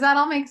those. Does that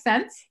all make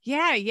sense?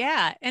 Yeah,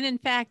 yeah. And in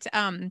fact,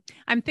 I'm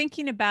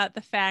thinking about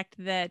the fact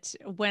that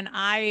when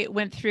I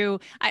went through,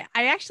 I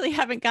actually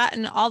haven't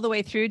gotten all the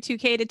way through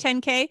 2K to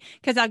 10K,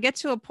 because I'll get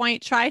to a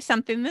point, try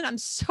something, then I'm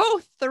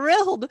so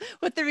thrilled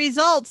with the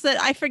results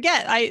that I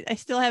forget. I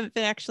still haven't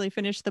actually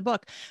finished the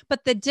book.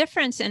 But the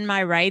difference in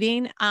my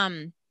writing,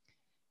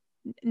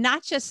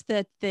 not just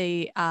that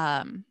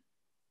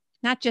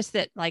not just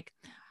that, like,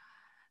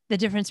 the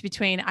difference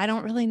between, I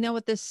don't really know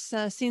what this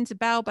scene's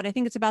about, but I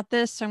think it's about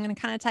this. So I'm going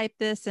to kind of type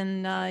this.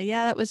 And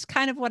yeah, that was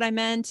kind of what I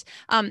meant.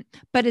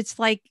 But it's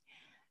like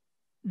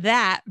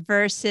that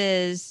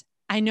versus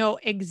I know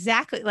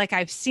exactly, like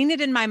I've seen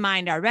it in my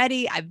mind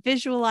already. I've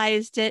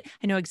visualized it.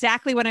 I know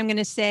exactly what I'm going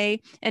to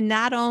say. And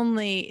not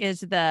only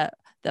is the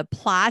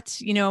plot,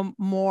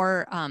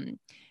 more,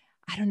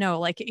 I don't know,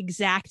 like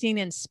exacting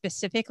and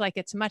specific, like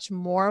it's much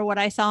more what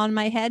I saw in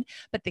my head,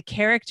 but the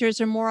characters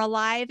are more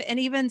alive. And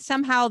even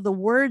somehow the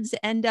words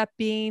end up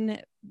being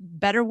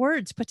better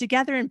words put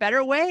together in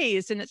better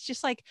ways. And it's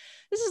just like,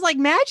 this is like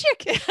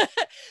magic.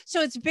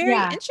 So it's very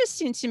Yeah.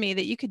 interesting to me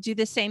that you could do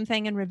the same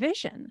thing in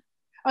revision.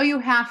 Oh, you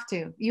have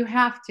to.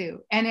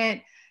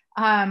 And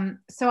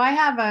so I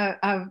have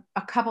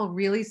a couple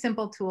really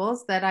simple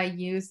tools that I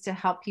use to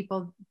help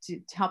people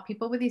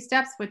with these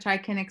steps, which I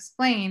can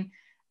explain.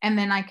 And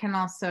then I can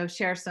also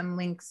share some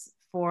links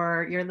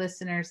for your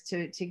listeners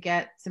to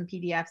get some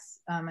PDFs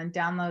and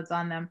downloads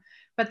on them.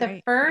 But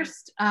the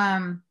first,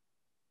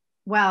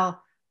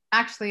 well,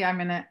 actually, I'm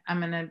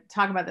gonna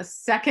talk about the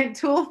second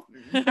tool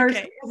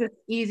first because it's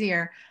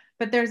easier.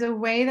 But there's a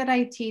way that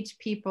I teach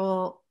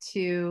people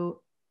to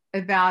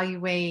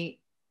evaluate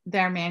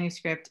their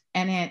manuscript,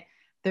 and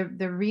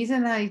the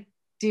reason that I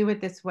do it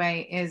this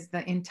way is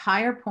the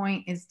entire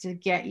point is to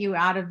get you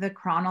out of the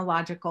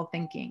chronological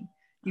thinking.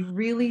 You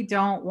really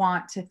don't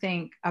want to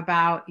think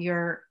about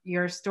your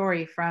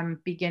story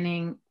from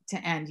beginning to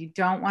end. You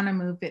don't want to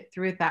move it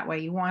through it that way.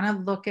 You want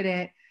to look at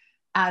it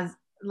as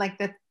like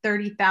the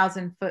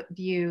 30,000 foot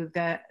view,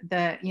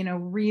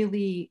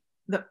 really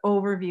the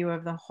overview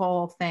of the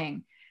whole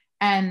thing.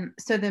 And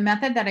so the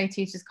method that I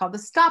teach is called the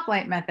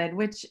stoplight method,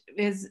 which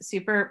is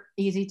super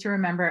easy to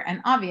remember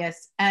and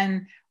obvious.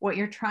 And what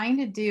you're trying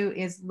to do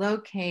is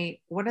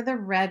locate what are the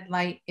red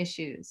light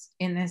issues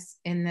in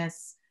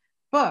this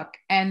book.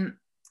 And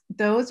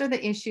those are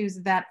the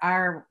issues that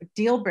are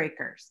deal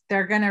breakers.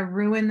 They're going to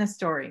ruin the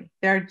story.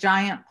 They're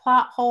giant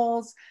plot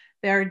holes.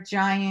 They're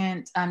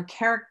giant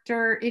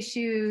character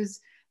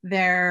issues.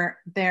 They're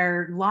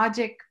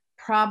logic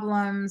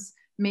problems.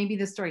 Maybe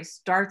the story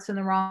starts in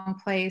the wrong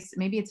place.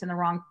 Maybe it's in the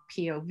wrong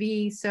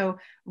POV. So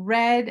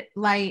red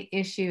light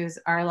issues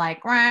are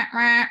like, rah,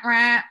 rah,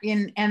 rah,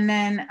 and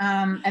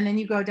then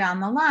you go down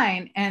the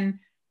line. And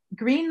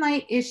green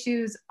light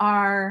issues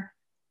are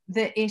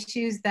the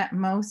issues that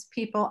most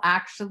people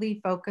actually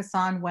focus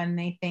on when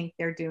they think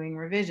they're doing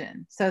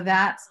revision. So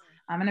that's,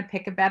 I'm going to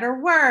pick a better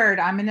word.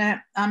 I'm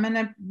going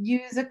to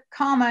use a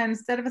comma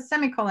instead of a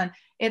semicolon.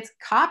 It's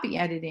copy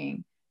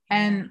editing.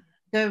 And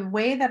the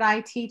way that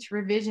I teach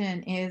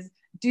revision is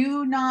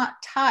do not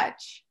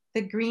touch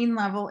the green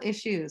level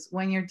issues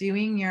when you're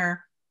doing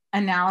your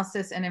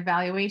analysis and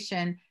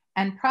evaluation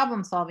and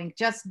problem solving.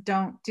 Just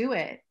don't do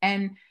it.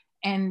 And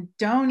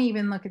don't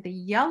even look at the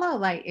yellow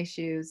light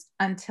issues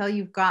until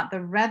you've got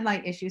the red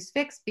light issues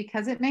fixed,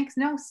 because it makes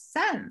no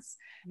sense.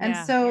 Yeah. And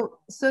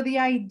so the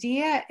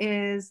idea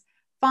is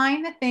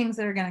find the things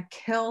that are going to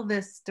kill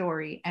this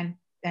story and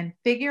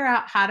figure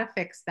out how to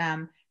fix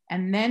them,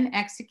 and then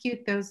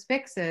execute those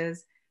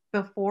fixes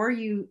before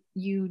you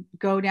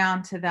go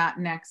down to that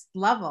next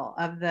level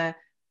of the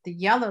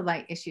yellow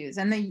light issues.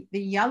 And the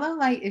yellow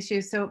light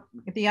issues, so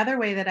the other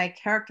way that I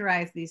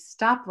characterize the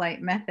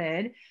stoplight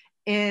method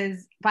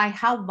is by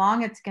how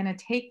long it's going to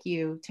take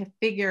you to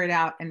figure it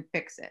out and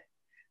fix it.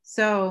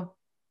 So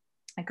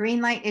a green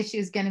light issue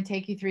is going to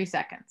take you 3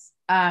 seconds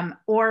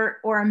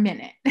or a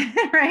minute,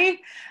 right?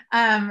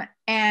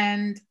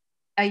 And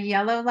a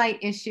yellow light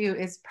issue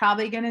is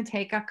probably going to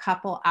take a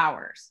couple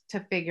hours to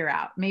figure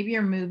out. Maybe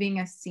you're moving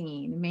a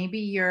scene. Maybe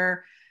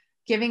you're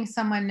giving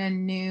someone a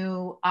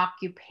new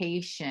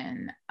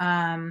occupation,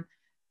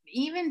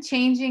 even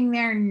changing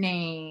their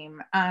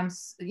name.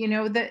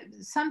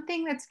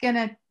 Something that's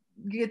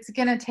it's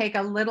going to take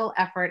a little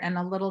effort and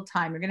a little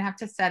time. You're going to have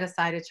to set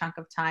aside a chunk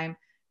of time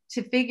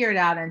to figure it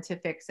out and to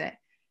fix it.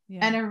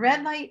 Yeah. And a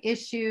red light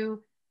issue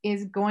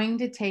is going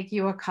to take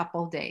you a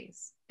couple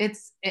days.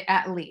 It's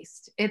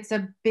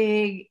a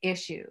big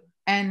issue.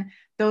 And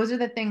those are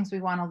the things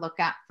we want to look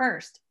at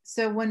first.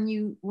 So when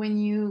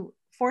you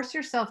force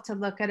yourself to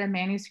look at a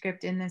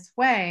manuscript in this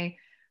way,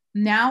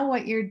 now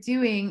what you're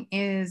doing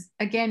is,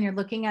 again, you're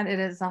looking at it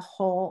as a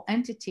whole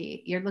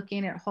entity. You're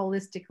looking at it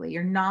holistically.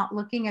 You're not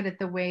looking at it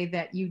the way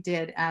that you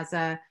did as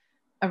a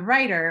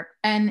writer.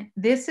 And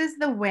this is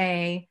the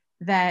way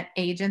that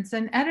agents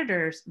and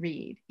editors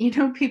read.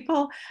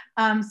 People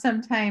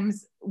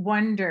sometimes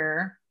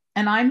wonder,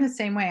 and I'm the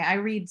same way. I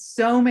read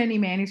so many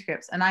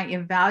manuscripts and I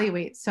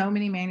evaluate so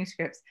many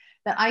manuscripts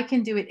that I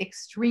can do it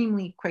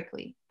extremely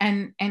quickly.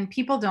 And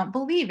people don't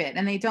believe it.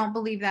 And they don't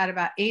believe that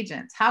about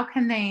agents. How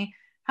can they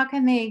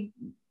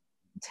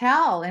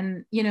tell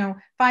in,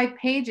 5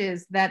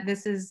 pages that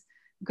this is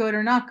good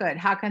or not good?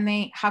 How can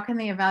they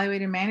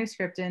evaluate a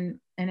manuscript in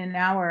an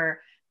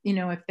hour,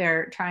 if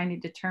they're trying to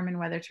determine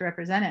whether to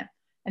represent it?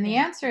 And the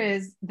answer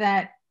is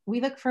that we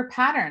look for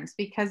patterns,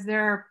 because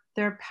there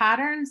are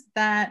patterns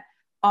that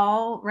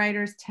all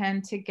writers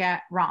tend to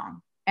get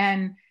wrong,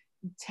 and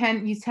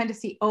you tend to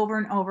see over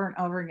and over and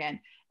over again.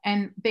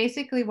 And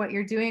basically what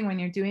you're doing when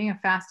you're doing a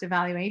fast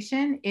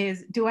evaluation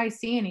is, do I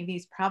see any of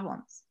these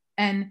problems?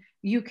 And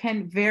you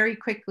can very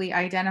quickly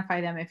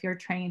identify them if you're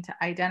trained to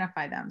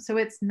identify them. So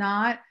it's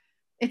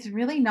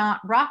really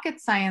not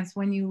rocket science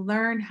when you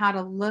learn how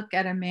to look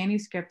at a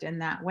manuscript in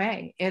that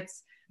way.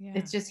 It's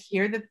just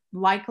here the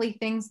likely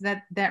things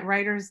that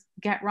writers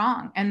get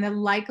wrong, and the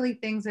likely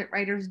things that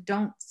writers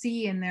don't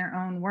see in their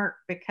own work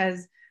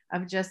because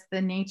of just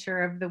the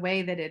nature of the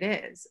way that it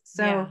is.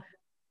 So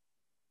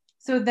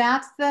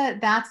that's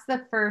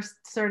the first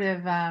sort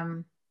of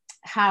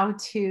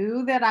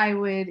how-to that I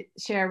would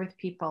share with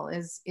people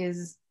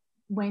is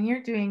when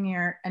you're doing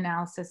your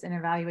analysis and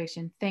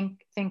evaluation,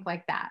 think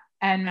like that.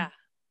 And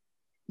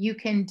you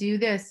can do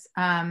this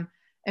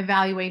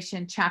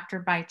evaluation chapter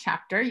by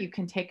chapter. You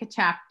can take a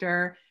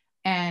chapter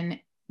and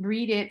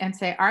read it and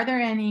say, are there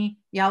any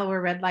yellow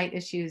or red light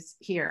issues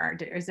here?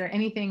 Is there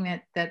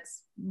anything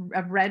that's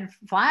a red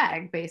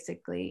flag,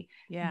 basically?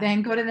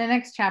 Then go to the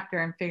next chapter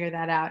and figure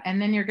that out.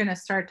 And then you're going to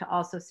start to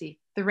also see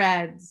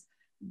threads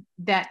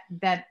that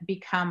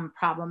become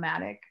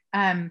problematic.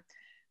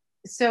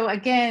 So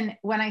again,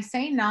 when I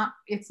say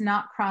it's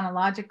not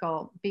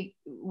chronological,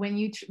 when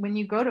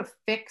you go to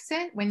fix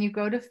it, when you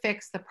go to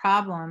fix the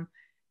problem,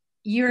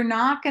 you're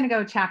not going to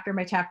go chapter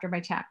by chapter by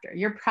chapter.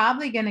 You're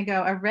probably going to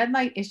go, a red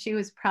light issue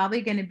is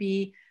probably going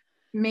to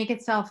make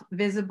itself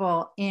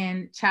visible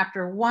in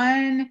chapter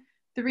 1,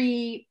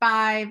 3,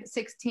 5,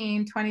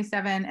 16,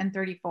 27, and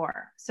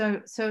 34.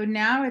 So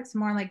now it's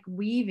more like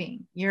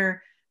weaving.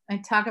 I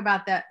talk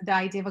about the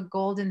idea of a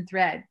golden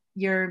thread.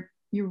 You're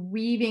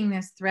weaving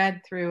this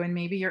thread through, and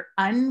maybe you're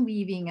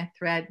unweaving a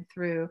thread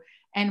through.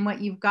 And what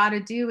you've got to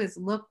do is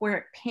look where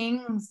it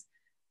pings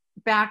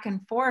back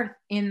and forth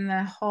in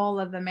the whole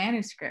of the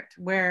manuscript,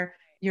 where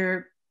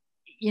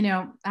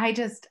I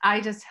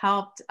just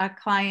helped a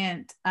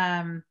client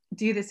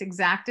do this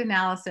exact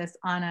analysis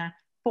on a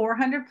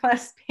 400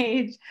 plus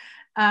page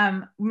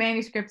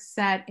manuscript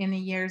set in the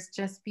years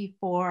just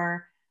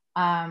before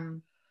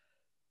Pearl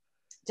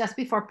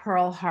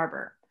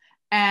Harbor.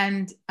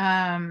 And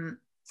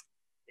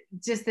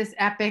just this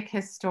epic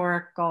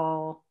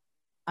historical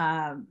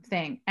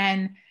thing.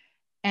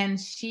 And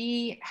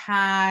she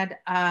had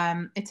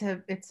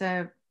it's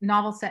a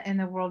novel set in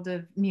the world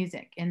of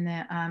music.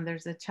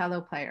 There's a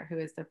cello player who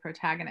is the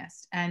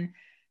protagonist, and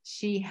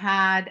she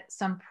had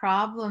some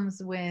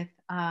problems with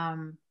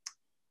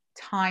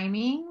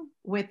timing,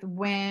 with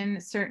when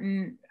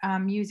certain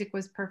music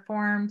was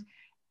performed,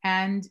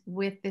 and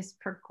with this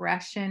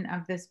progression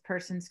of this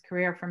person's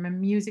career from a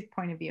music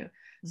point of view.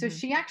 Mm-hmm. So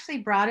she actually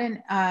brought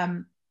in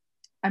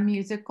a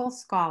musical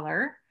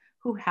scholar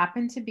who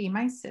happened to be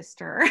my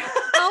sister.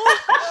 Oh,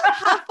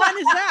 how fun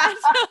is that?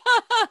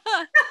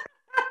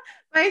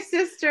 My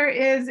sister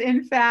is,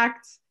 in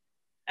fact,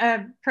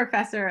 a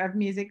professor of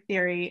music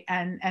theory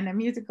and a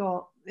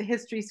musical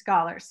history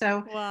scholar.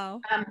 So wow.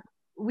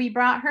 We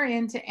brought her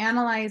in to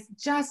analyze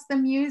just the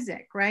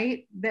music,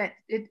 right?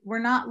 We're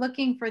not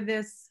looking for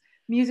this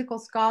musical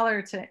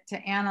scholar to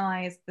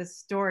analyze the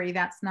story.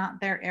 That's not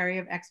their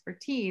area of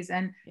expertise.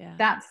 And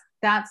that's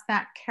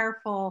that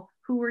careful,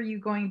 who are you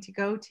going to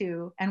go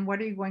to and what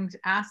are you going to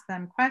ask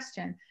them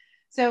question.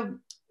 So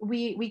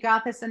we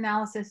got this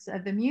analysis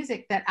of the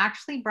music that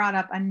actually brought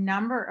up a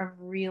number of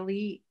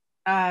really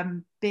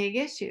big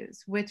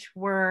issues, which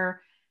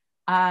were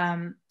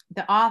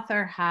the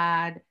author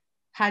had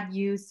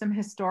used some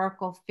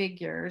historical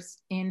figures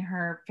in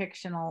her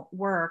fictional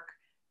work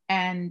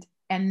and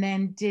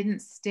then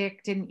didn't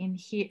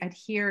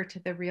adhere to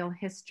the real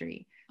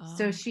history. Oh.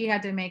 So she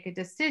had to make a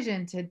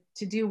decision to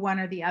do one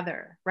or the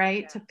other,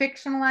 right? Yeah. To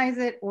fictionalize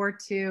it or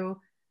to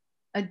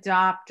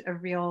adopt a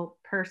real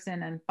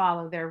person and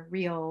follow their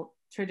real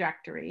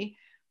trajectory.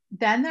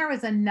 Then there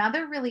was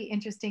another really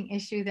interesting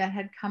issue that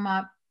had come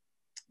up.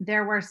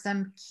 There were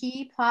some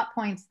key plot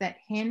points that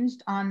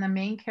hinged on the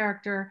main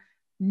character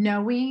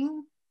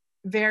knowing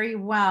very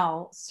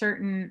well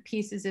certain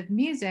pieces of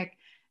music.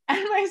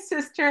 And my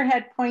sister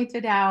had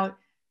pointed out,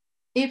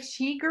 if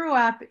she grew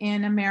up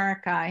in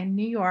America, in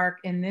New York,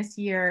 in this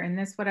year, in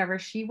this whatever,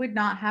 she would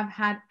not have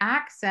had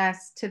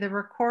access to the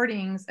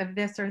recordings of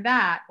this or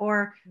that,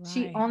 or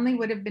she only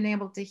would have been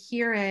able to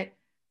hear it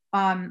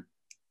on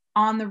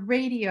the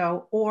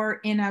radio or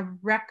in a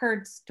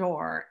record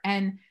store.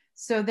 And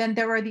so then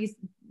there were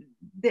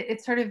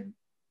it sort of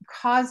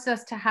caused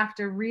us to have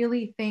to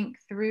really think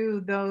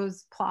through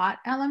those plot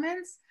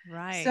elements.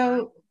 Right.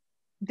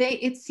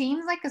 it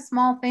seems like a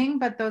small thing,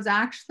 but those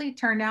actually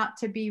turned out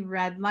to be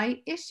red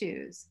light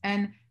issues.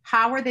 And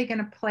how are they going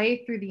to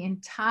play through the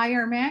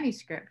entire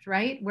manuscript,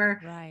 right?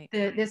 Where Right.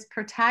 this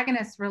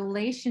protagonist's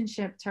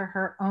relationship to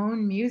her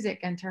own music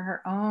and to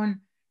her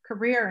own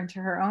career and to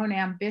her own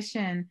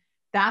ambition,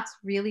 that's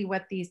really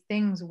what these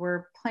things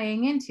were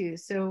playing into.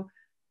 So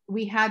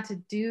we had to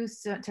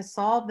to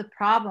solve the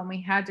problem,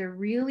 we had to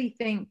really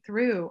think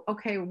through,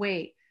 okay,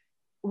 wait,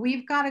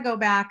 we've got to go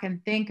back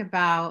and think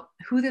about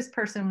who this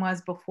person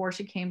was before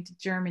she came to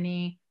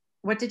Germany.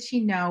 What did she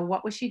know?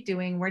 What was she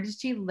doing? Where did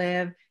she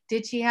live?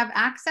 Did she have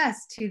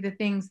access to the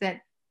things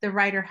that the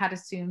writer had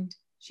assumed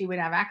she would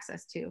have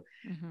access to?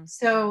 Mm-hmm.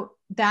 So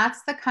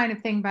that's the kind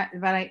of thing that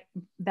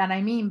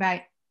I mean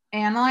by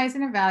analyze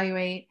and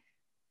evaluate,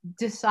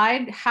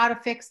 decide how to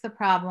fix the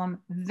problem,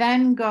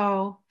 then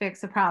go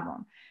fix the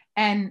problem.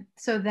 And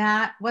so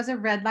that was a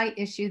red light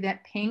issue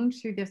that pinged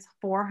through this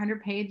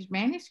 400-page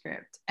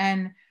manuscript.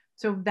 And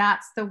so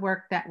that's the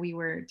work that we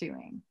were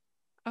doing.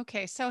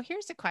 Okay, so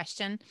here's a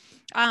question.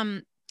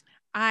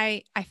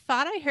 I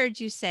thought I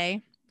heard you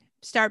say,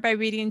 start by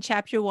reading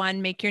chapter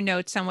 1, make your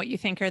notes on what you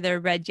think are the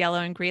red, yellow,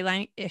 and green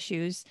line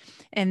issues,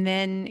 and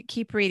then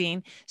keep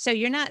reading. So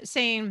you're not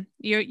saying,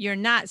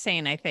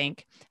 I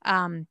think,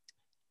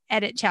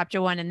 edit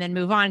chapter 1 and then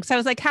move on. Because I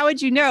was like, how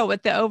would you know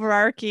what the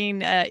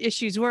overarching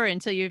issues were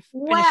until you've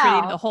finished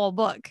reading the whole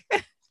book?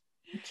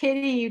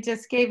 Kitty, you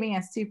just gave me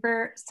a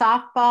super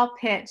softball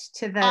pitch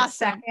to the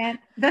Awesome.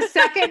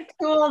 second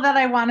tool that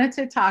I wanted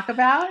to talk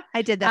about.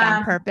 I did that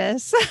on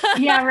purpose.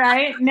 Yeah,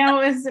 right.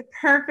 No, it was a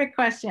perfect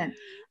question.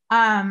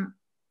 And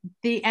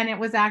it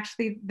was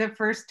actually the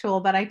first tool,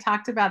 but I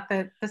talked about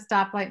the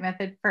stoplight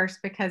method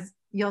first because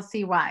you'll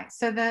see why.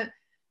 So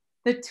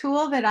the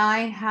tool that I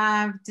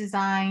have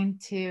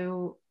designed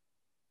to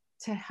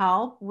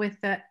help with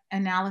the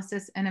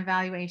analysis and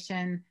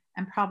evaluation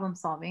and problem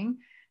solving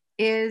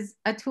is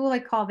a tool I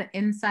call the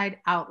Inside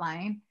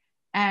Outline.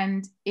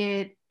 And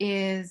it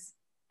is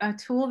a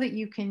tool that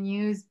you can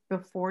use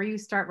before you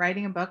start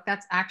writing a book.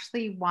 That's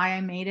actually why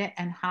I made it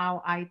and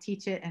how I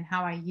teach it and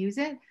how I use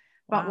it.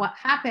 But what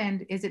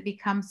happened is it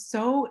becomes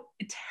so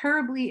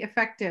terribly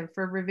effective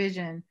for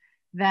revision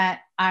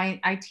that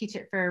I teach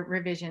it for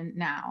revision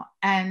now.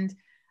 And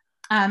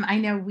I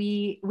know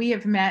we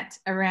have met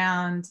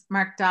around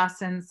Mark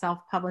Dawson's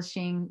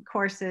self-publishing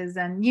courses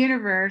and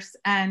Universe.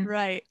 And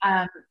right.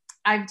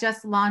 I've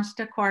just launched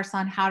a course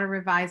on how to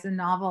revise a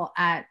novel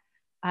at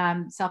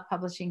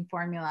Self-Publishing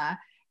Formula.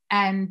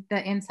 And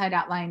the Inside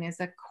Outline is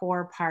a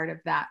core part of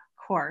that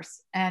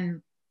course.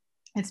 And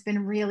it's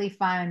been really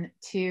fun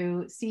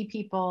to see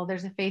people.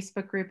 There's a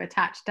Facebook group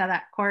attached to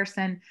that course,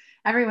 and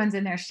everyone's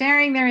in there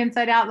sharing their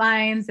inside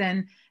outlines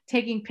and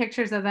taking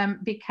pictures of them,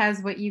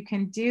 because what you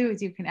can do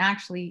is you can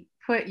actually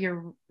put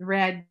your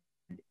red,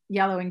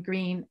 yellow, and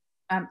green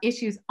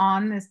issues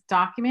on this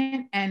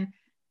document. And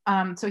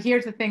so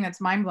here's the thing that's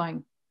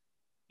mind-blowing.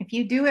 If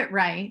you do it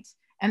right,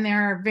 and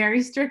there are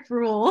very strict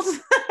rules,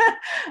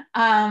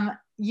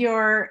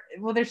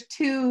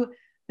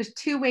 there's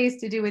two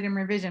ways to do it in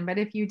revision, but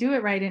if you do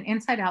it right, an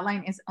inside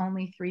outline is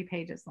only 3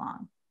 pages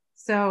long.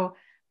 So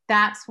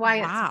that's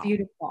why it's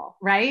beautiful,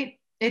 right?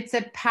 It's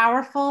a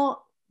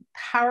powerful,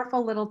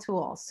 powerful little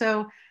tool.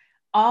 So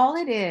all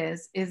it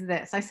is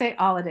this. I say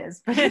all it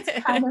is, but it's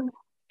kind of,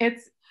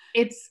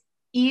 it's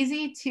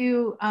easy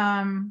to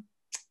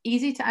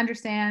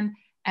understand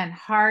and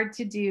hard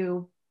to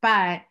do,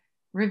 but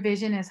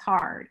revision is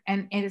hard.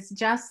 And it's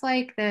just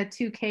like the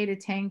 2K to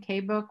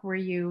 10K book, where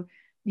you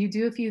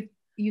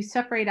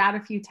separate out a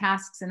few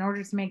tasks in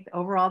order to make the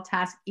overall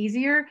task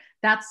easier.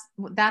 That's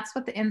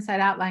what the Inside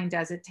Outline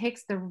does. It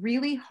takes the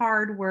really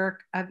hard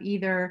work of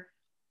either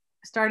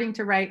starting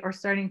to write or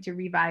starting to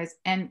revise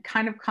and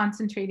kind of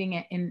concentrating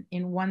it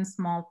in one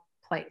small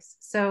place.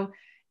 So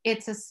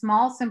it's a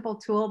small, simple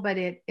tool, but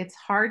it's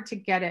hard to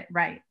get it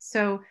right.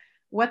 So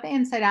what the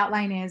Inside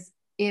Outline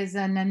is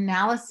an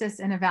analysis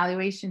and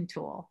evaluation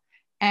tool.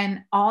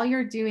 And all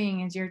you're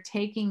doing is you're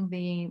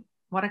taking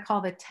what I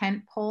call the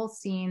tentpole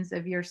scenes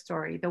of your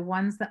story, the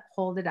ones that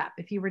hold it up.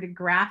 If you were to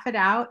graph it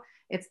out,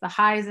 it's the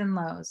highs and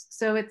lows.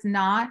 So it's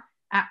not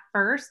at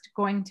first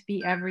going to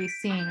be every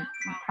scene.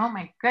 Oh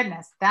my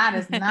goodness, that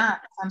is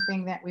not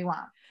something that we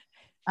want.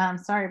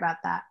 Sorry about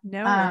that.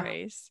 No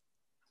worries.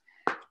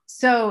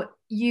 So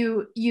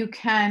you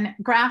can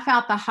graph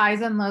out the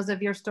highs and lows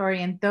of your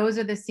story, and those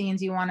are the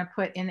scenes you want to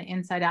put in the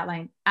Inside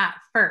Outline at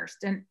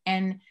first.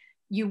 And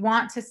you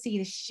want to see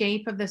the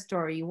shape of the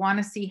story. You want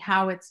to see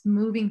how it's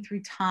moving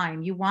through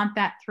time. You want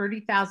that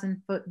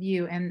 30,000 foot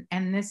view.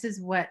 And this is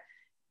what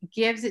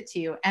gives it to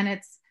you. And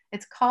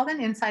it's called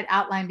an Inside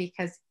Outline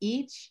because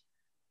each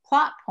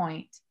plot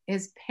point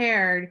is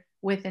paired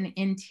with an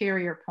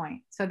interior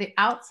point. So the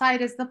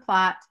outside is the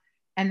plot,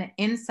 and the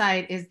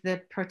inside is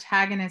the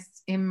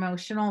protagonist's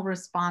emotional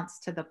response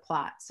to the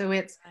plot. So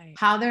it's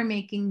how they're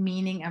making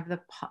meaning of the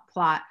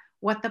plot,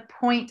 what the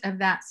point of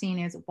that scene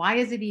is. Why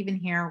is it even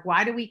here?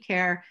 Why do we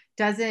care?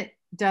 Does it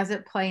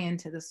play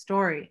into the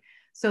story?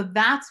 So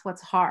that's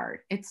what's hard.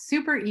 It's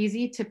super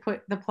easy to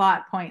put the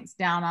plot points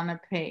down on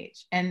a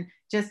page and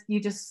you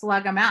just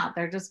slug them out.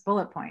 They're just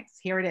bullet points.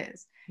 Here it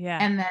is. Yeah.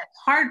 And the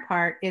hard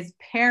part is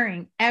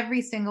pairing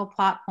every single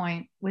plot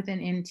point with an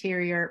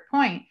interior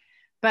point.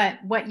 But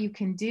what you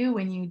can do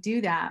when you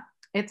do that,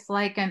 it's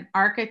like an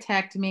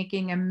architect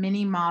making a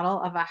mini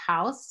model of a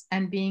house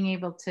and being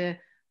able to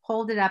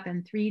hold it up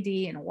in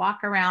 3D and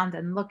walk around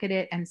and look at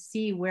it and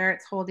see where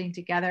it's holding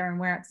together and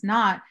where it's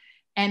not.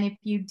 And if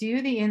you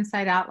do the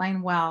inside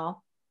outline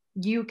well,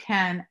 you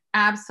can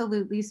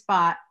absolutely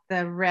spot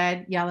the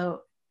red,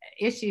 yellow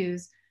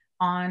issues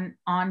on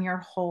your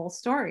whole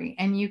story.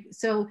 And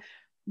so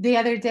the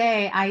other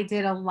day I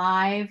did a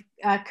live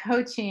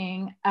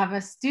coaching of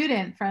a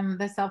student from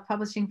the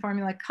self-publishing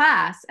formula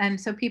class. And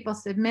so people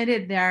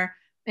submitted their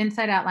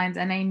inside outlines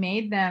and I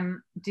made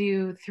them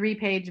do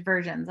 3-page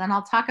versions. And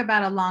I'll talk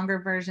about a longer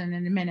version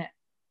in a minute.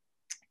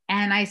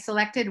 And I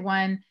selected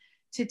one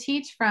to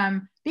teach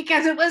from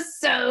because it was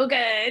so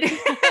good.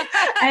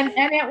 and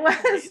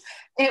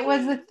it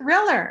was a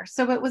thriller.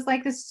 So it was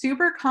like this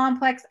super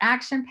complex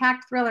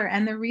action-packed thriller.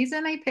 And the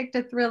reason I picked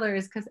a thriller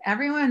is because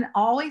everyone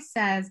always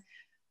says,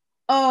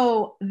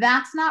 oh,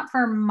 that's not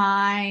for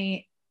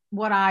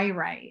what I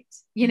write.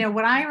 You know,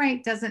 what I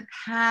write doesn't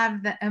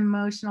have the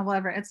emotional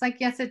whatever. It's like,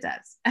 yes, it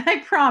does. I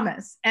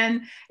promise.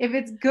 And if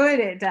it's good,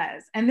 it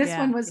does. And this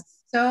one was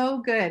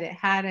so good. It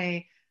had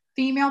a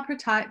female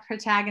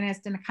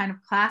protagonist in a kind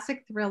of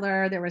classic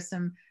thriller. There was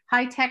some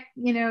high-tech,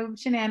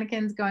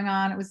 shenanigans going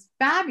on. It was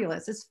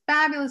fabulous. It's a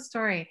fabulous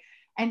story.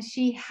 And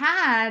she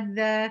had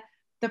the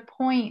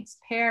points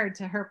paired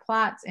to her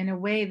plots in a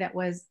way that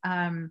was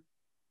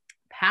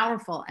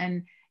powerful.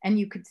 And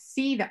you could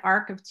see the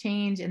arc of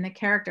change in the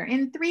character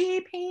in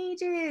 3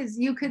 pages.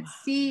 You could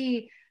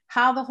see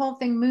how the whole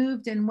thing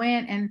moved and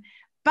went.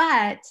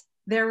 But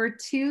there were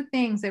 2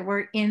 things that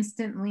were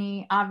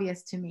instantly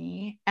obvious to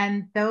me.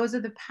 And those are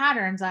the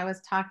patterns I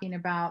was talking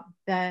about.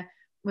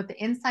 What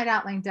the inside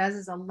outline does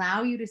is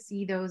allow you to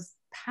see those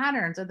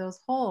patterns or those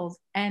holes.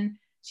 And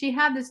she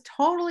had this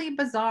totally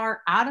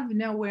bizarre, out of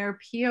nowhere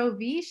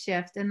POV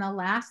shift in the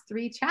last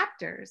 3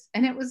 chapters.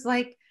 And it was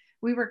like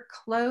we were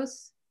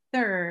close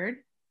third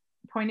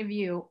point of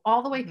view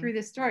all the way through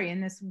this story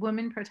in this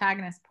woman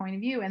protagonist point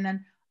of view. And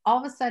then all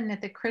of a sudden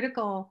at the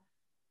critical,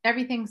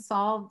 everything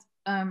solved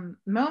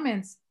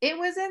moments, it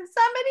was in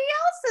somebody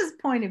else's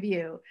point of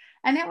view.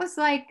 And it was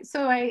like,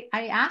 so I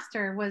asked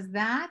her, was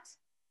that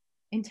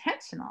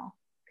intentional?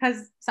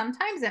 Because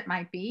sometimes it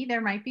might be, there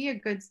might be a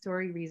good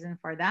story reason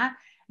for that.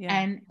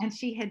 Yeah. And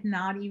she had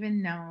not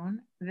even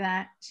known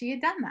that she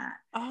had done that.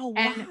 Oh,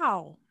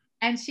 wow.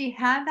 And she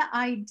had the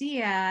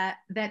idea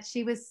that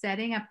she was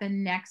setting up the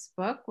next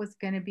book was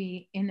going to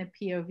be in the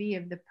POV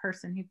of the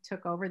person who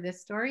took over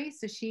this story.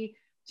 So she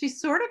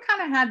sort of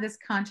kind of had this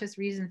conscious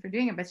reason for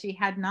doing it, but she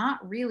had not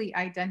really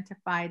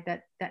identified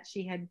that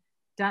she had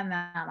done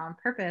that on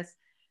purpose.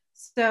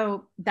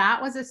 So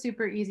that was a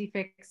super easy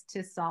fix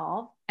to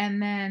solve.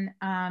 And then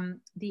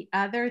the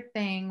other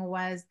thing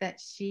was that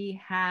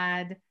she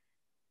had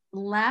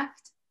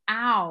left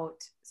out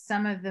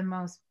some of the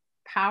most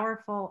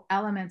powerful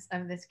elements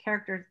of this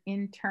character's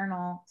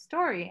internal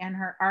story and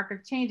her arc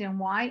of change and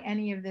why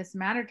any of this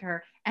mattered to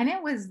her. And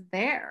it was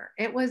there.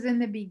 It was in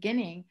the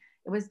beginning.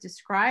 It was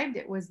described.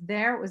 It was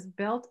there. It was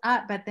built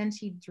up, but then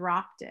she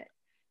dropped it.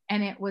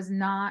 And it was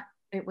not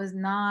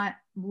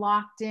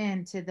locked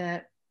into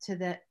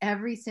the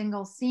every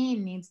single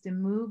scene needs to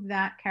move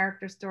that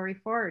character story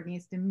forward,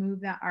 needs to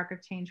move that arc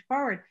of change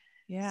forward.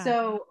 Yeah.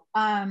 So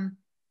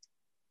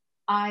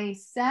I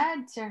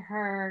said to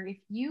her, if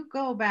you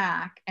go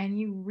back and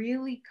you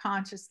really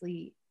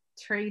consciously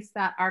trace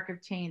that arc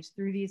of change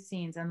through these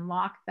scenes and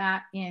lock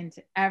that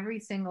into every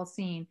single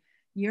scene,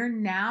 you're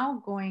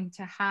now going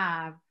to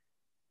have,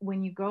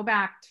 when you go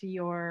back to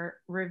your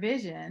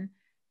revision,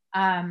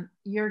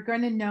 you're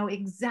going to know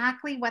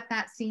exactly what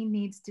that scene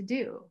needs to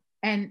do.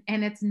 And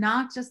it's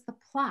not just the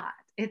plot.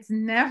 It's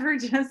never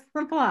just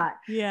the plot.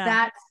 Yeah.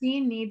 That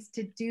scene needs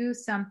to do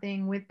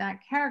something with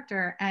that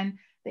character. And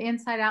the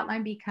inside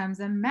outline becomes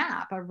a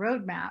map, a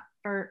roadmap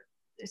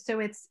so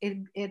it's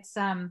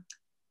an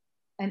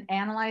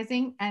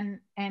analyzing and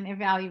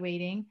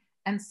evaluating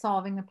and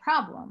solving the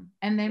problem.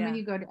 And then when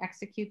you go to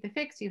execute the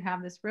fix, you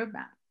have this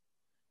roadmap.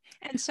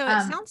 And so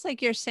it sounds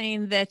like you're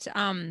saying that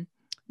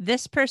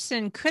this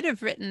person could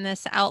have written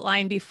this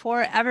outline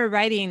before ever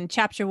writing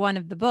chapter 1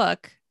 of the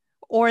book,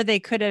 or they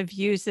could have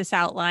used this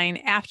outline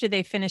after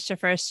they finished the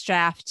first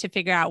draft to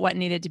figure out what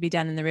needed to be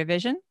done in the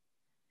revision.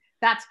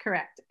 That's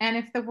correct. And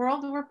if the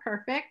world were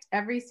perfect,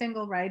 every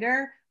single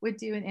writer would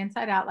do an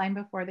inside outline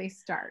before they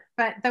start.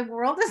 But the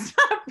world is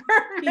not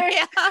perfect.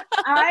 Yeah.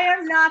 I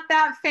am not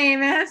that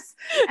famous.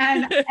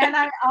 And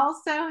I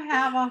also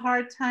have a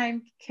hard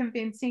time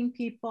convincing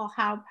people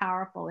how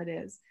powerful it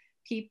is.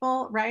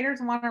 Writers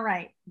want to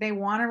write. They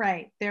want to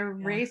write. They're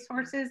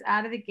racehorses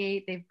out of the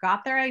gate. They've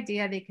got their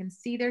idea. They can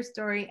see their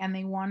story and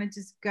they want to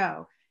just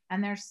go.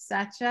 And there's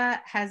such a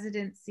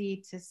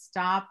hesitancy to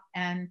stop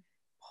and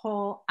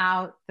pull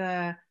out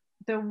the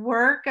the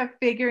work of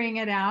figuring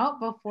it out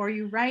before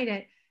you write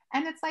it.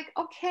 And it's like,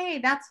 okay,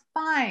 that's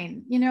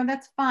fine.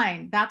 That's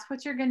fine. That's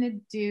what you're going to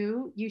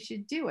do. You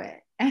should do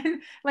it.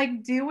 And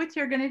like, do what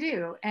you're going to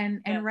do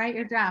and write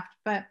your draft.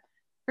 But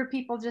for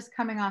people just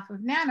coming off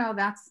of Nano,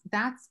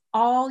 that's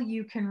all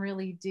you can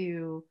really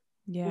do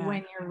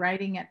when you're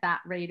writing at that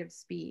rate of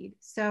speed.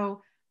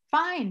 So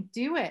fine,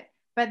 do it.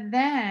 But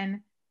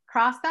then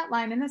cross that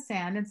line in the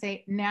sand and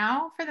say,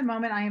 now for the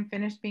moment I am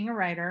finished being a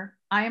writer,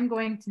 I am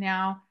going to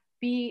now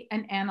be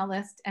an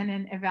analyst and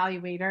an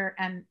evaluator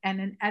and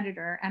an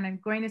editor. And I'm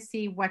going to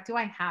see, what do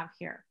I have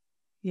here?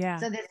 Yeah.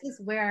 So this is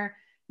where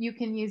you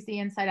can use the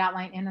inside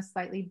outline in a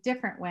slightly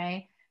different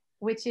way,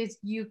 which is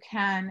you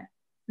can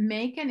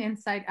make an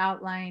inside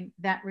outline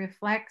that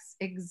reflects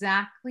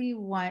exactly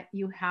what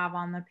you have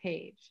on the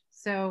page.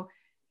 So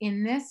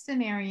in this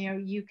scenario,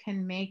 you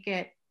can make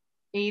it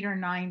 8 or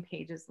 9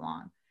 pages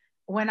long.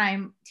 When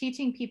I'm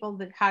teaching people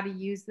how to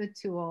use the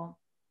tool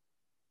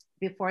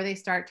before they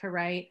start to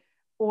write,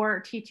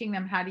 or teaching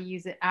them how to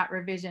use it at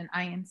revision,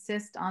 I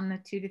insist on the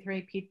 2 to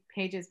 3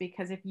 pages,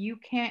 because if you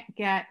can't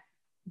get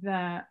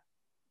the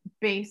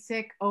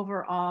basic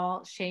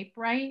overall shape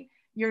right,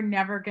 you're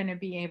never going to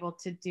be able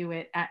to do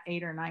it at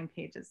 8 or 9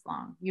 pages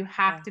long. You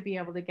have to be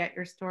able to get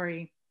your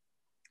story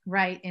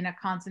right in a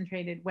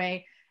concentrated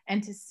way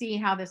and to see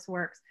how this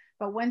works.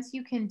 But once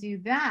you can do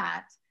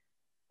that,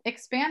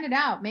 expand it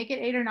out, make it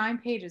 8 or 9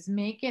 pages,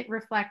 make it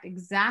reflect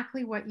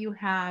exactly what you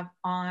have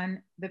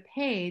on the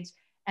page.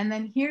 And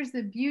then here's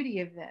the beauty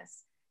of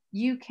this.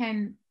 You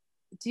can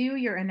do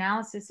your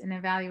analysis and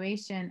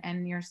evaluation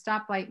and your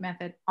stoplight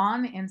method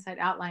on the inside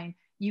outline.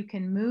 You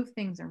can move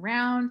things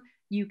around.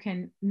 You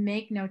can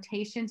make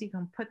notations. You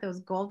can put those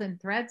golden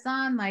threads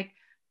on, like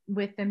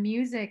with the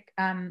music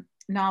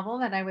novel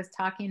that I was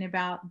talking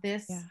about.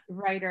 This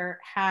writer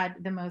had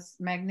the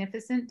most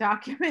magnificent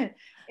document.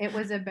 It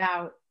was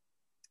about,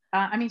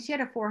 she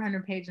had a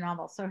 400-page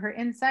novel. So her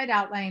inside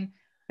outline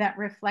that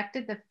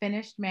reflected the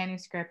finished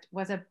manuscript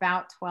was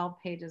about 12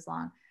 pages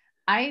long.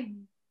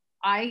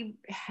 I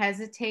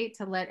hesitate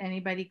to let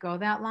anybody go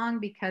that long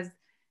because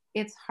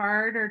it's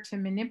harder to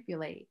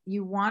manipulate.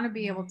 You want to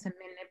be able to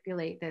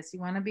manipulate this. You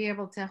want to be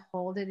able to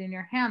hold it in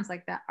your hands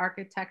like that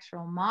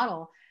architectural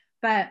model.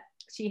 But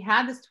she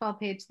had this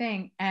 12-page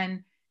thing,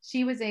 and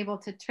she was able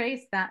to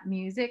trace that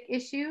music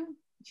issue.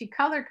 She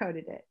color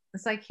coded it.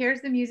 It's like,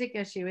 here's the music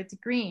issue. It's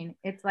green.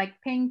 It's like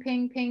ping,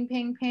 ping, ping,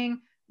 ping,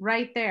 ping.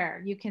 Right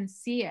there. You can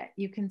see it.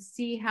 You can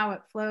see how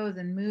it flows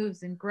and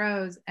moves and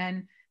grows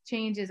and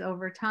changes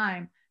over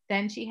time.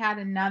 Then she had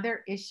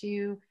another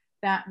issue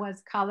that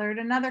was colored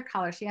another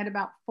color. She had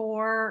about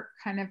 4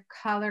 kind of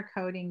color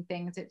coding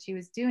things that she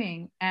was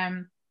doing.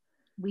 And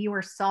we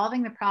were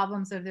solving the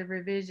problems of the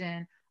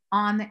revision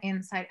on the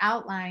inside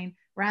outline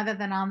rather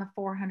than on the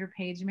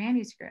 400-page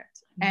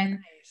manuscript. And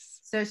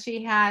so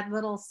she had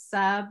little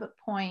sub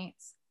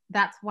points.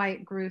 That's why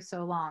it grew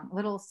so long.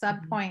 Little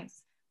sub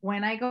points.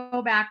 When I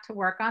go back to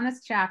work on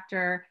this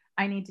chapter,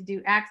 I need to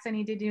do X, I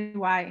need to do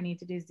Y, I need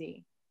to do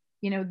Z.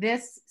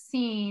 This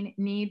scene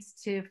needs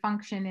to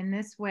function in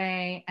this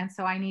way. And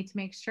so I need to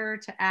make sure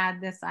to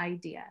add this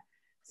idea.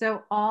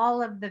 So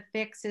all of the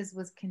fixes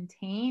was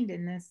contained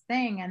in this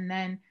thing. And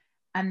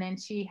then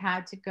she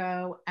had to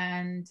go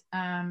and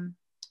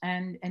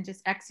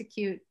just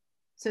execute.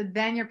 So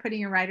then you're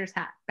putting your writer's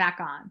hat back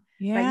on.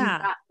 Yeah. But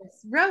you've got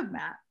this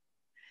roadmap.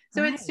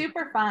 So it's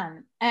super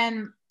fun.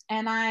 And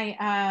I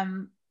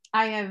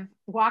have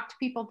walked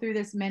people through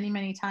this many,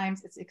 many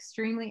times. It's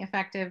extremely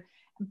effective.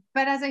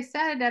 But as I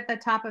said at the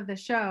top of the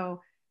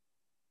show,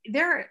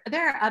 there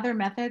are other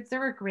methods.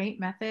 There are great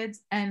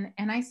methods. And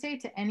I say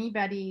to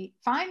anybody,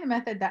 find the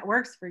method that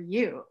works for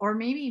you, or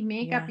maybe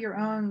make up your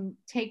own,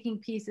 taking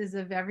pieces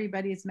of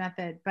everybody's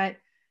method. But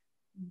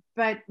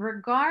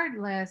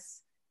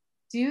regardless,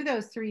 do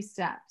those 3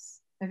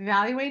 steps: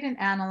 evaluate and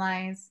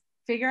analyze,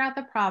 figure out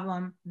the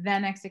problem,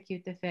 then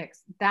execute the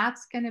fix.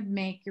 That's going to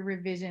make your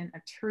revision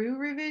a true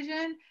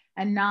revision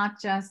and not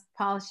just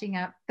polishing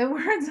up the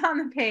words on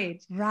the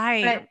page.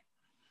 Right.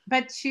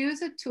 But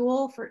choose a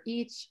tool for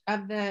each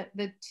of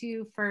the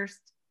 2 first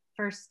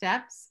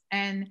steps,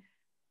 and,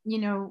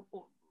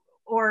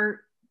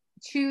 or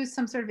choose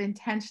some sort of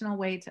intentional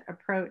way to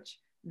approach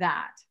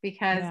that,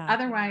 because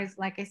otherwise,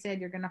 like I said,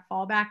 you're going to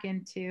fall back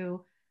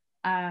into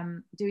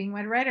doing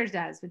what writers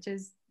does, which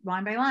is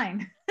line by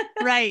line.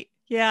 Right.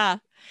 Yeah.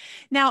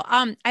 Now,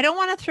 I don't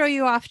want to throw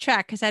you off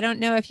track because I don't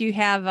know if you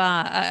have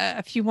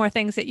a few more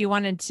things that you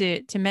wanted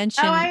to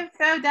mention. Oh, I'm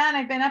so done.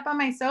 I've been up on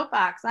my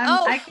soapbox.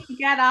 I can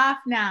get off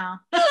now.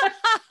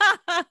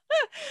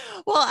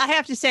 Well, I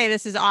have to say,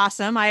 this is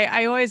awesome.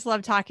 I always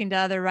love talking to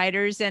other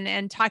writers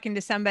and talking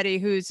to somebody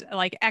who's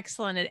like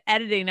excellent at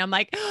editing. I'm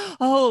like,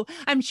 oh,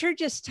 I'm sure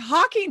just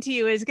talking to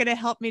you is going to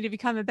help me to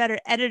become a better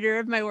editor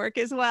of my work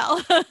as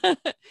well.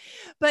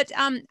 But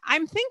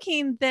I'm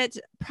thinking that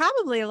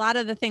probably a lot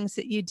of the things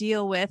that you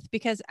deal with,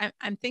 because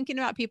I'm thinking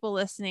about people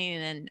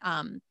listening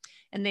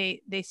and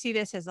they see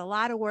this as a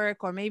lot of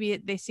work, or maybe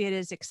they see it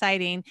as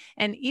exciting.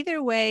 And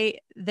either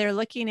way, they're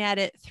looking at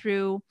it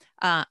through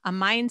a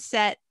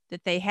mindset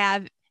that they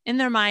have in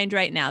their mind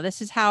right now.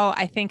 This is how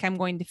I think I'm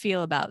going to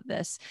feel about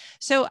this.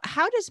 So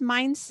how does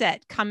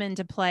mindset come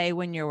into play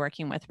when you're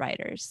working with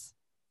writers?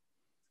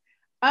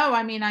 Oh,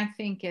 I mean, I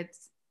think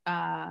it's everything.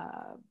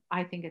 I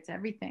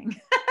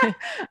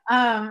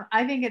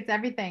think it's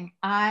everything.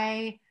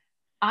 I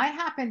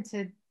happen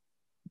to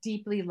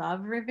deeply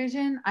love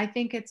revision. I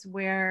think it's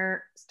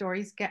where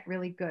stories get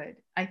really good.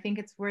 I think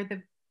it's where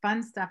the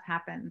fun stuff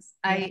happens.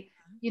 Yeah.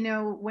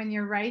 When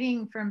you're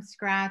writing from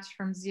scratch,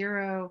 from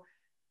zero,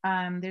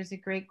 there's a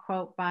great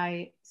quote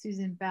by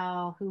Susan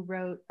Bell, who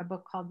wrote a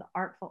book called The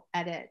Artful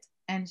Edit.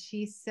 And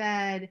she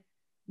said,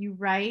 you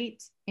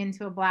write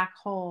into a black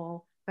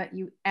hole, but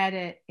you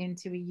edit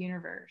into a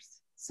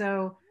universe.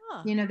 So,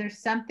 Huh. there's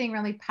something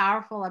really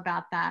powerful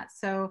about that.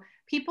 So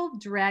people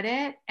dread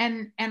it.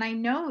 And I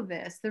know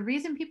this, the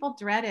reason people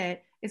dread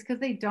it is because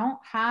they don't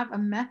have a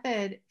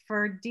method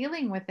for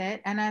dealing with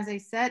it. And as I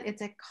said,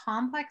 it's a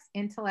complex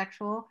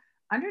intellectual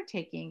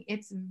undertaking.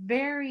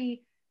 There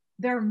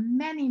are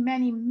many,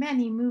 many,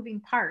 many moving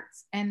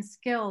parts and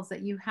skills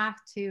that you have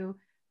to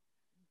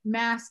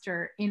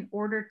master in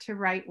order to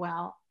write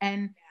well.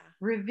 And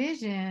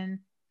revision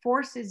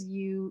forces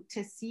you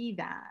to see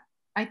that.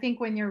 I think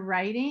when you're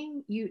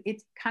writing,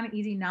 it's kind of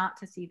easy not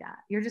to see that.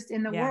 You're just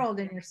in the world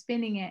and you're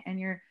spinning it and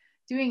you're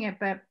doing it.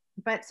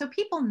 But so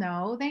people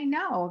know, they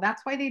know.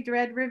 That's why they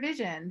dread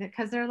revision,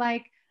 because they're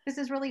like, this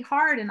is really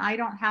hard and I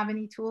don't have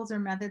any tools or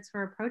methods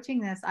for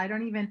approaching this. I've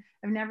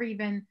never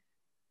even,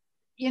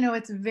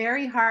 it's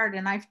very hard.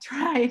 And I've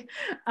tried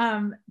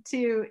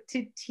to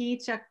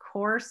teach a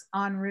course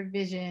on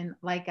revision,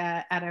 like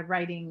at a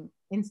writing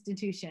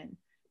institution,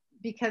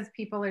 because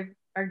people are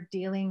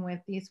dealing with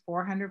these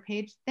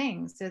 400-page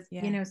things. So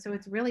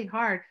it's really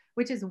hard,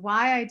 which is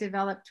why I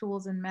developed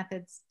tools and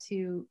methods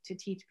to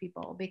teach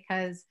people.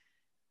 Because,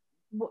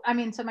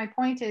 so my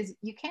point is,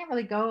 you can't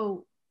really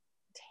go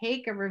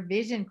take a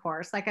revision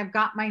course. Like, I've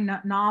got my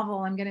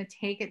novel, I'm going to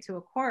take it to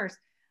a course.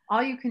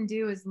 All you can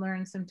do is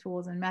learn some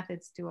tools and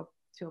methods to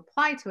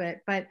apply to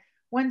it. But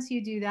once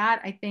you do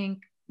that, I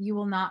think you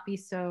will not be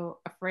so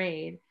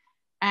afraid.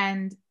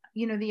 And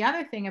the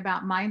other thing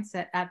about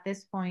mindset at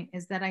this point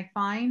is that I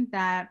find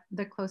that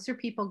the closer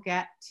people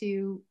get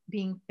to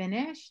being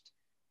finished,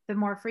 the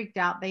more freaked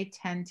out they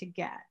tend to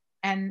get.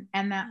 And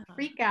that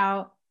freak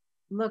out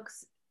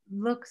looks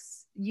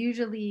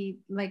usually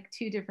like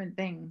two different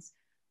things.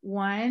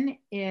 One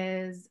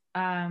is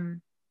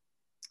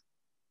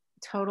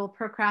total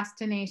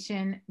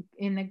procrastination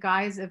in the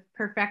guise of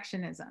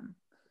perfectionism.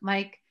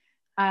 Like,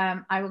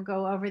 I will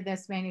go over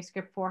this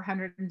manuscript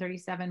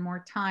 437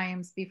 more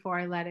times before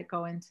I let it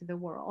go into the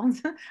world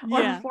or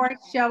before I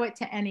show it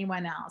to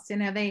anyone else.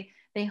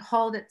 They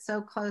hold it so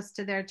close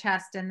to their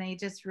chest and they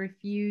just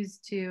refuse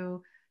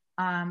to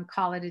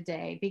call it a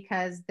day,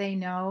 because they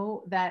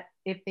know that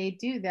if they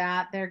do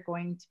that, they're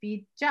going to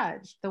be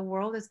judged. The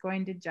world is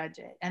going to judge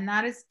it. And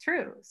that is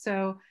true.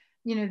 So,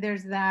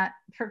 there's that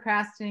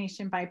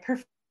procrastination by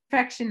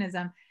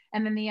perfectionism.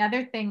 And then the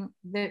other thing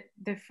that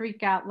the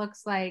freak out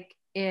looks like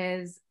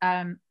is,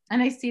 and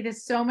I see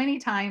this so many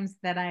times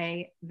that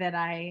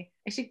I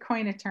should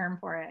coin a term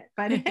for it,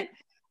 but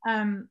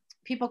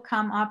people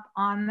come up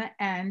on the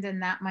end,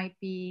 and that might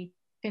be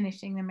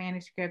finishing the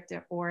manuscript,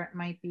 or it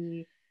might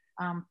be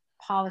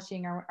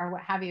polishing or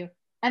what have you.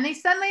 And they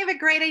suddenly have a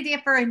great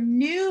idea for a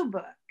new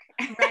book.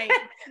 Right.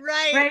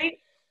 Right.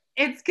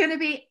 It's going to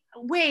be,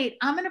 wait,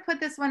 I'm going to put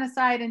this one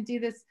aside and do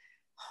this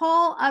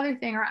whole other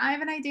thing. Or I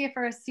have an idea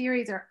for a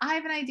series, or I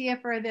have an idea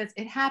for this.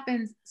 It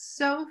happens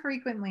so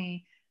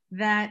frequently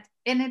that,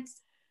 and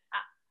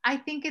I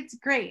think it's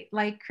great.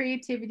 Like,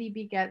 creativity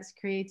begets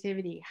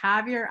creativity.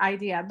 Have your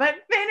idea, but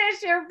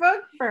finish your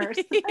book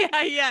first.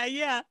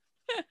 Yeah.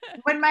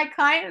 When my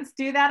clients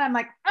do that, I'm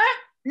like,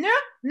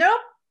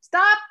 nope,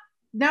 stop,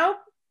 nope.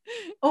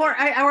 Or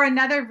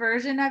another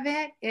version of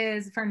it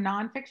is for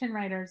nonfiction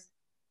writers.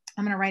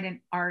 I'm going to write an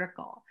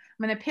article.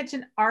 I'm going to pitch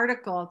an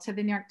article to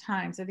the New York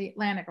Times or the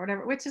Atlantic or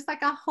whatever, which is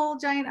like a whole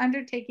giant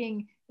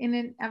undertaking in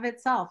and of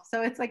itself.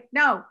 So it's like,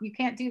 no, you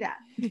can't do that.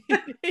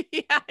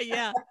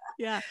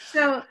 Yeah.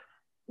 So,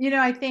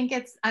 I think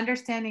it's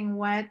understanding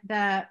what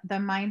the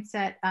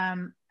mindset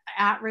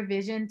at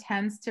revision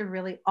tends to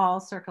really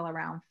all circle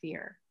around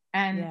fear.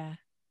 And,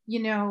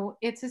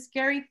 it's a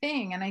scary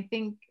thing. And I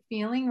think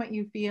feeling what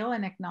you feel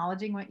and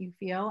acknowledging what you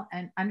feel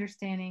and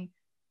understanding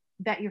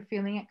that you're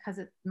feeling it because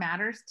it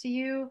matters to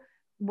you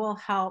will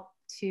help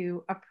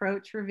to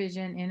approach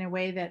revision in a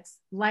way that's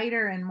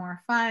lighter and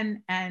more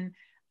fun, and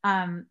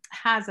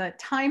has a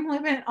time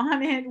limit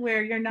on it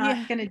where you're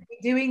not going to be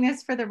doing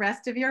this for the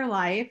rest of your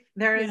life.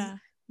 There's,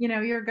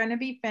 you're going to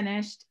be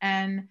finished,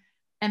 and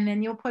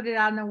then you'll put it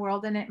out in the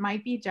world, and it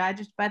might be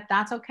judged, but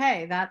that's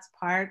okay. That's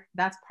part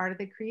of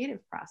the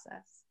creative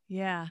process.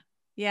 Yeah.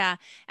 Yeah.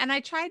 And I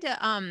try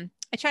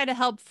to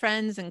help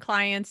friends and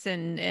clients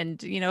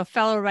and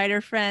fellow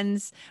writer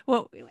friends.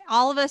 Well,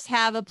 all of us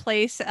have a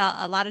place.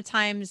 A lot of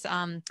times,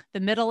 the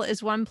middle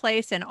is one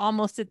place, and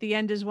almost at the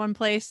end is one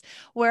place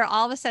where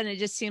all of a sudden it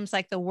just seems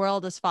like the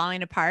world is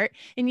falling apart.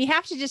 And you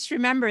have to just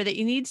remember that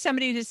you need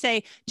somebody to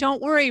say,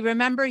 "Don't worry.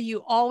 Remember,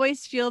 you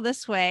always feel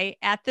this way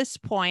at this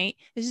point.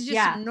 This is just a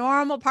Yeah.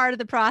 normal part of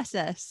the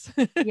process."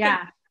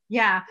 Yeah.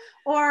 Yeah.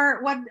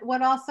 Or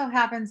what also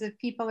happens if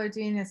people are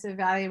doing this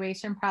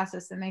evaluation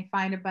process and they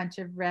find a bunch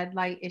of red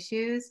light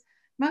issues,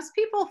 most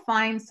people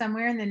find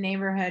somewhere in the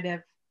neighborhood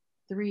of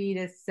 3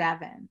 to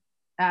 7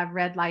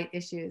 red light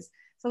issues.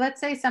 So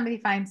let's say somebody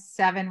finds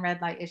 7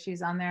 red light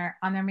issues on their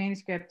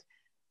manuscript.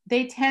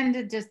 They tend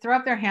to just throw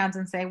up their hands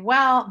and say,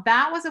 well,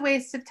 that was a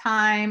waste of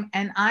time,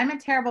 and I'm a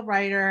terrible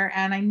writer,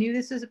 and I knew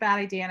this was a bad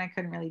idea and I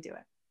couldn't really do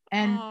it.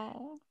 And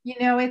Oh.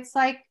 it's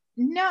like,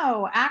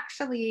 no,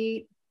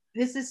 actually,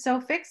 this is so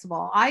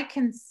fixable. I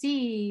can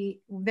see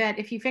that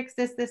if you fix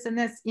this, this, and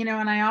this, and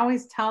I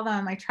always tell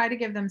them, I try to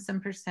give them some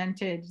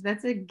percentage.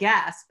 That's a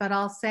guess, but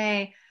I'll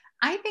say,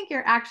 I think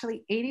you're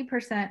actually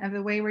 80% of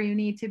the way where you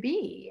need to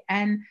be.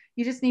 And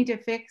you just need to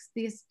fix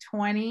these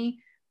 20%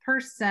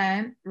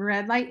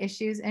 red light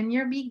issues and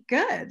you'll be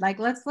good. Like,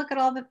 let's look at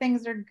all the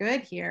things that are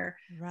good here.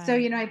 Right. So,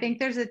 I think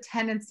there's a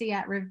tendency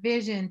at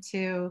revision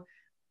to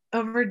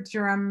over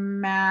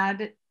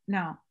dramatize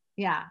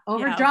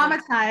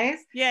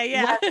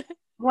Yeah.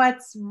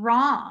 what's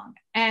wrong.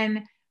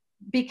 And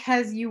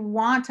because you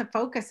want to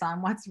focus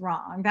on what's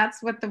wrong,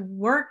 that's what the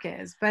work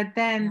is. But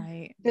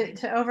then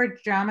to over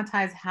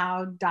dramatize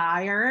how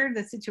dire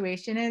the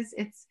situation is,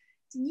 it's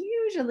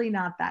usually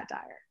not that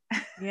dire.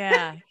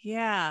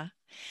 Yeah.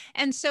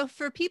 And so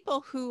for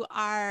people who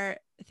are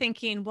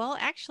thinking, well,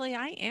 actually,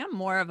 I am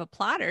more of a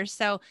plotter.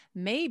 So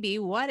maybe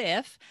what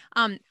if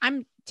I'm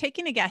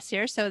taking a guess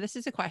here. So this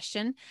is a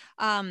question.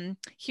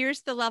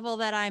 Here's the level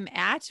that I'm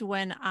at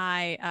when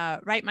I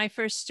write my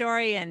first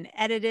story and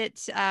edit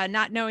it,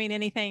 not knowing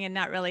anything and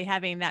not really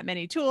having that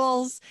many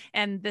tools.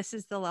 And this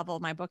is the level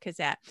my book is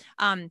at.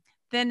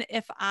 Then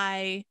if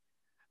I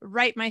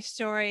write my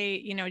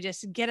story,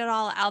 just get it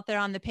all out there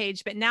on the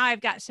page. But now I've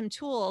got some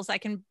tools, I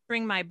can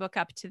bring my book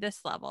up to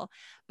this level.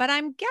 But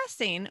I'm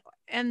guessing,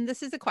 and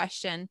this is a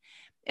question,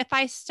 if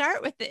I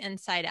start with the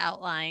inside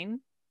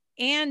outline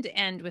and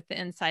end with the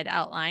inside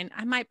outline,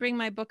 I might bring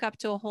my book up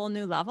to a whole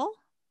new level.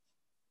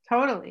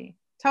 Totally.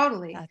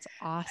 That's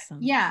awesome.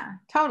 Yeah,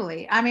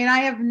 totally. I mean, I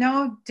have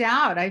no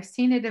doubt. I've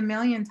seen it a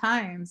million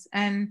times.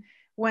 And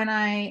when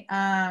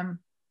I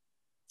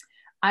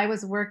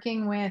was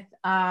working with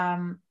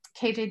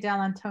KJ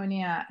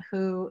Dell'Antonia,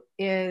 who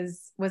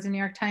was a New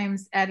York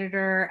Times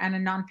editor and a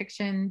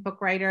nonfiction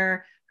book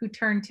writer who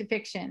turned to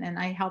fiction. And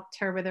I helped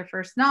her with her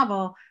first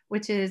novel,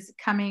 which is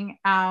coming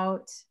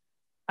out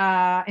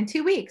in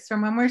 2 weeks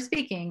from when we're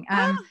speaking.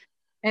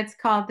 It's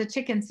called The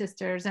Chicken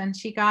Sisters, and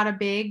she got a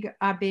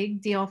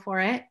big deal for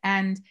it.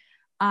 And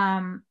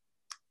I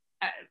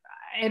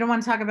don't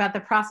want to talk about the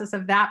process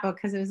of that book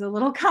because it was a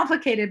little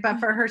complicated,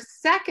 but for her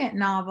second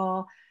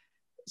novel,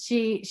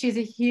 she's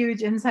a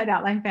huge inside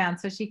outline fan.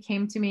 So she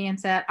came to me and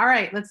said, all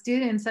right, let's do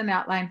the inside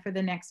outline for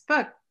the next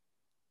book.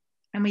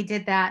 And we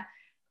did that.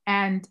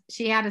 And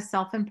she had a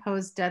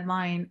self-imposed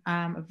deadline,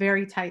 a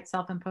very tight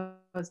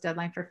self-imposed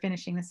deadline for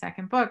finishing the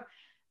second book.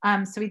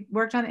 So we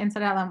worked on the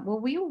inside outline. Well,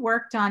 we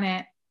worked on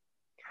it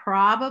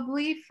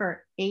probably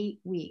for 8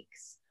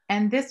 weeks.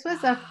 And this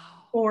was a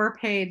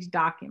 4-page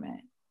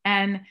document.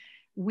 And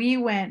we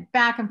went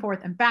back and forth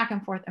and back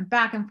and forth and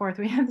back and forth.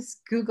 We had this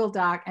Google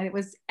Doc and it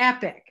was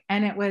epic.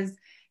 And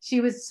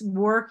she was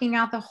working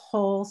out the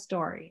whole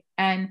story.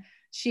 And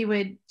she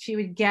would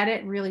get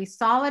it really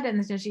solid.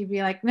 And then she'd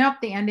be like, nope,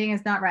 the ending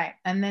is not right.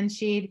 And then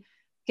she'd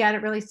get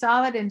it really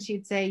solid. And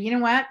she'd say, you know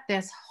what?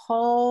 This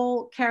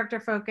whole character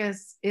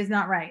focus is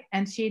not right.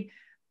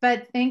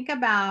 But think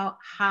about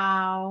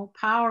how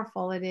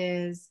powerful it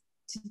is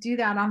to do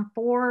that on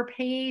 4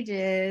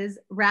 pages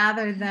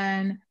rather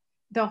than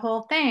the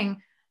whole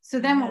thing. So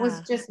then what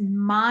was just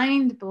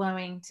mind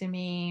blowing to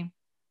me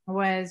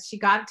was she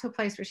got it to a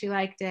place where she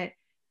liked it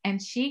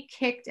and she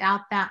kicked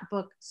out that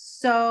book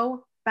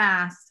so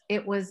fast.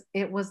 It was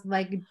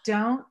like,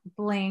 don't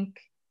blink.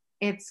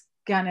 It's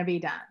gonna be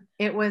done.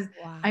 It was,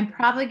 I'm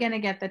probably going to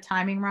get the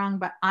timing wrong,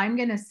 but I'm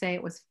going to say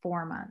it was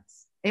 4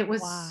 months. It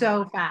was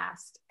so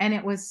fast. And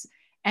it was,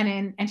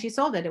 and she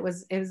sold it. It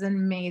was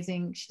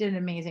amazing. She did an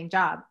amazing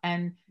job.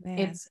 And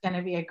it's going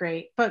to be a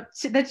great book.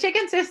 The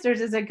Chicken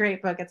Sisters is a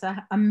great book. It's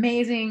an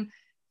amazing,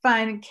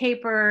 fun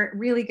caper,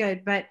 really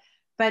good. But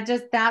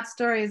just that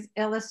story is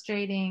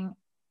illustrating,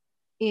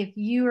 if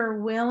you are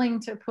willing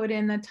to put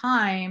in the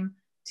time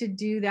to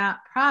do that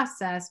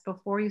process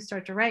before you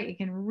start to write, you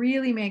can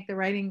really make the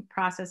writing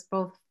process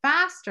both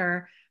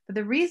faster. But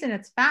the reason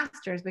it's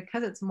faster is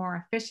because it's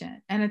more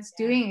efficient. And it's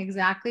doing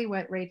exactly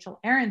what Rachel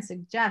Aaron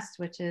suggests,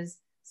 which is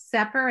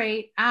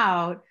separate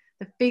out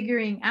the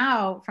figuring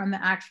out from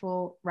the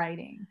actual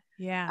writing.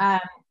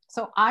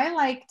 So I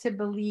like to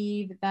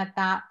believe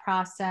that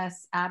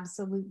process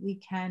absolutely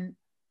can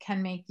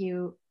can make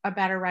you a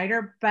better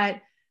writer,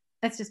 but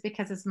that's just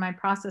because it's my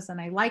process and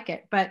I like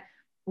it. But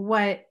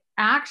what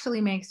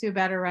actually makes you a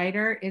better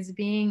writer is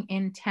being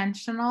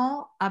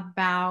intentional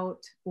about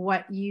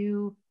what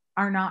you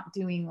are not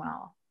doing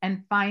well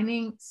and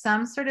finding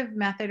some sort of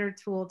method or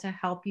tool to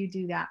help you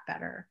do that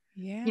better.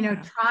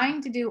 Yeah.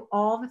 Trying to do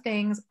all the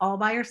things all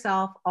by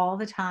yourself all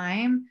the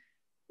time.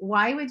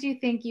 Why would you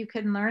think you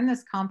can learn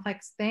this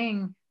complex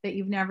thing that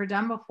you've never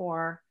done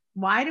before?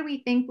 Why do we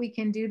think we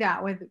can do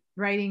that with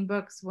writing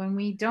books when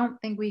we don't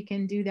think we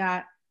can do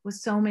that with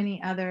so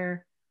many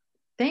other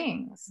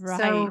things? Right.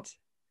 So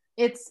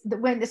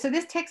so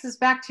this takes us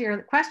back to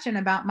your question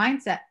about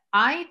mindset.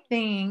 I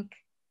think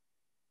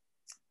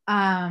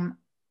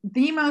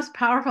the most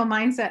powerful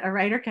mindset a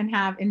writer can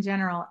have in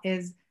general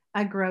is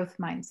a growth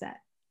mindset.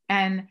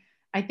 And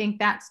I think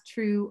that's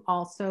true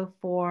also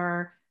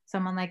for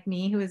someone like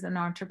me who is an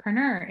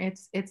entrepreneur.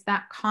 It's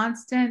that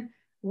constant,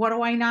 what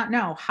do I not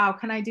know? How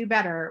can I do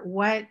better?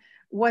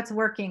 What's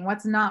working?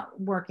 What's not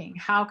working?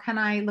 How can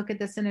I look at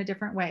this in a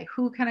different way?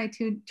 Who can I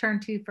turn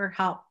to for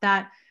help?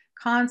 That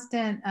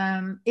constant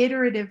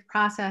iterative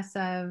process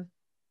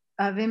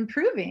of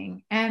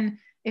improving. And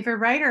if a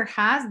writer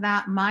has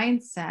that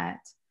mindset,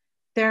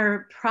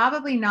 they're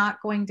probably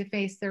not going to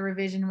face their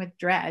revision with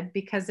dread,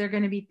 because they're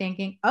going to be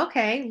thinking,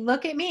 okay,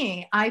 look at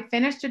me. I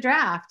finished a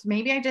draft.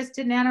 Maybe I just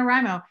did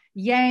NaNoWriMo.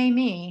 Yay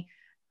me.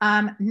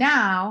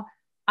 Now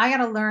I got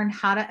to learn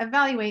how to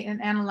evaluate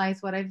and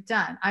analyze what I've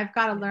done. I've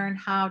got to learn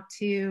how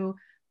to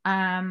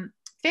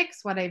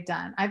fix what I've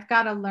done. I've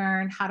got to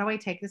learn, how do I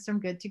take this from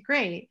good to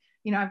great?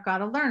 I've got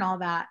to learn all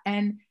that.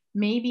 And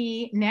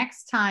maybe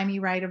next time you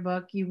write a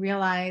book, you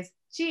realize,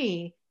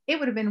 gee, it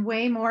would have been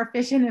way more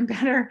efficient and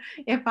better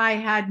if I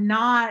had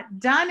not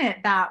done it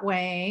that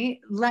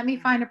way. Let me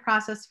find a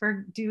process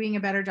for doing a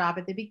better job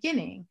at the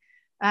beginning.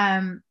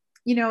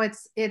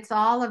 It's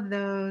all of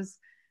those.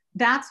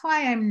 That's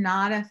why I'm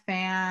not a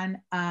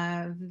fan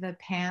of the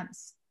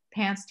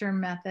pantser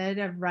method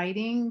of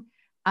writing.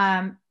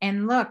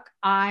 And look,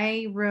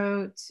 I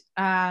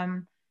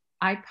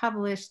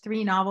published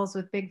 3 novels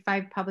with big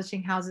 5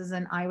 publishing houses,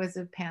 and I was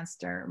a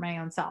pantser my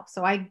own self.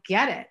 So I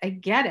get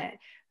it.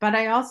 But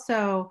I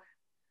also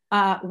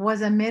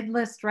was a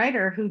mid-list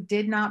writer who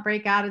did not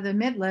break out of the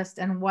mid-list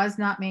and was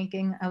not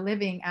making a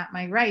living at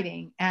my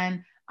writing.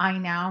 And I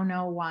now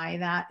know why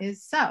that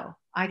is so.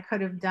 I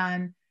could have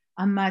done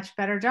a much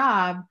better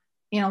job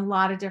in a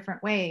lot of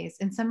different ways,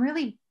 in some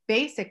really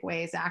basic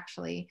ways,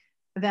 actually,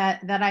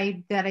 that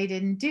I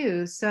didn't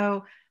do.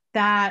 So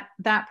that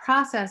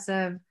process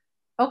of,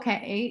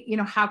 okay,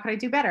 how could I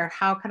do better?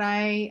 How could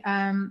I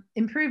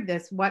improve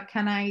this? What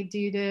can I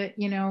do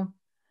to,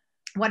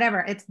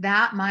 whatever. It's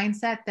that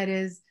mindset that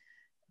is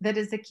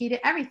the key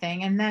to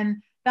everything. And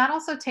then that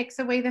also takes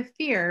away the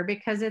fear,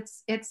 because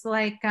it's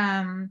like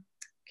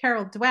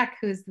Carol Dweck,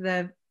 who's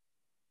wrote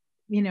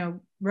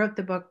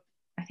the book,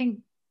 I think,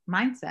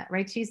 Mindset,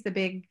 right? She's the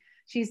big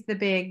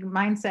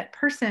mindset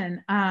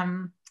person.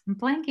 I'm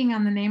blanking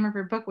on the name of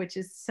her book, which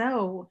is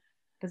so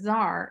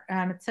bizarre.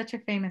 It's such a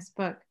famous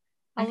book.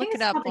 I'll look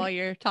it up while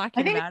you're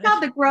talking about it. I think it's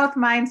called The Growth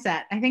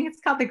Mindset. I think it's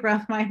called The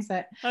Growth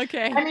Mindset.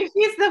 Okay. I mean,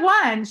 she's the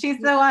one.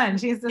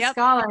 She's the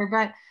scholar,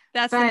 but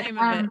that's the name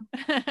of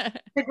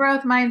it. The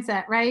Growth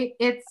Mindset, right?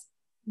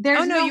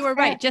 There's no, you were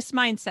right. Just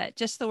mindset.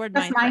 Just the word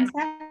mindset.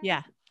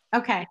 Yeah.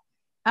 Okay.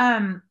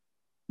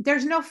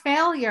 There's no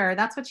failure.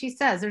 That's what she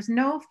says. There's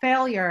no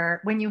failure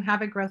when you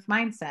have a growth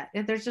mindset.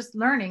 There's just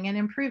learning and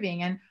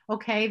improving. And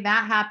okay,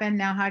 that happened.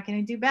 Now how can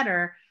I do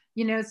better?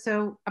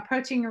 So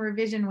approaching a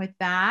revision with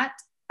that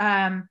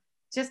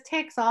just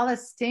takes all the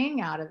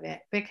sting out of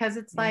it, because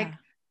it's like,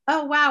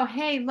 oh, wow,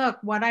 hey, look,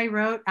 what I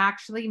wrote,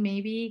 actually,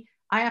 maybe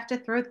I have to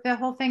throw the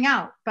whole thing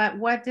out. But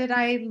what did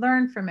I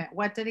learn from it?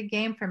 What did I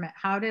gain from it?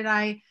 What did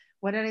I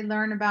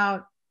learn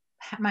about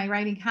my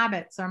writing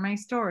habits, or my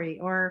story,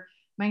 or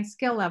my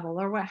skill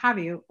level, or what have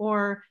you?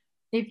 Or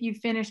if you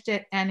finished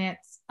it and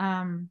it's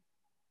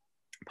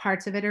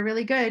parts of it are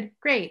really good,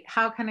 great.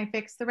 How can I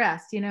fix the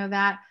rest?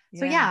 That.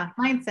 So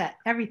mindset,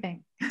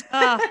 everything.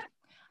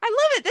 I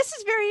love it. This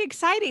is very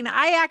exciting.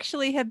 I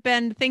actually have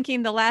been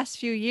thinking the last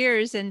few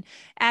years and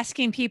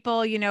asking people,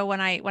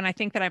 when I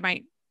think that I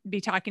might be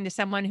talking to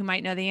someone who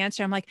might know the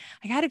answer, I'm like,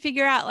 I got to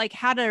figure out like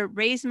how to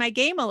raise my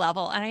game a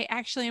level. And I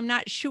actually am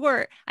not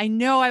sure. I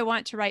know I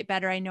want to write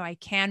better. I know I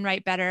can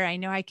write better. I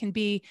know I can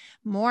be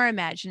more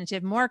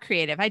imaginative, more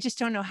creative. I just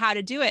don't know how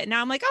to do it. And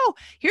now I'm like, oh,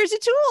 here's a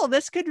tool.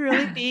 This could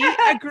really be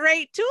a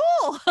great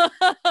tool.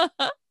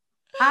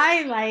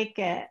 I like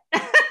it.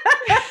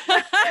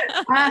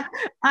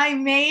 I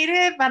made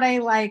it, but I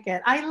like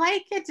it. I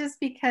like it just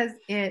because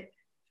it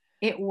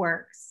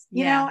works.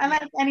 I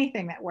like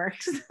anything that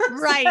works.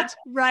 Right.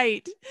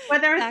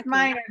 Whether it's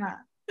mine or not.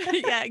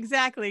 Yeah,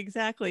 exactly.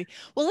 Exactly.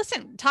 Well,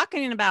 listen,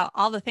 talking about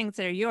all the things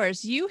that are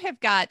yours, you have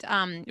got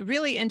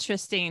really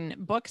interesting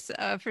books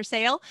for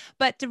sale,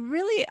 but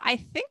really, I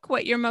think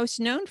what you're most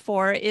known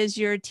for is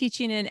your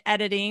teaching and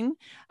editing.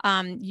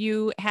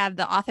 You have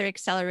the Author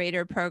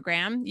Accelerator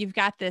program. You've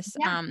got this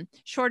Yeah.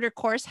 shorter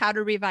course, How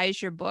to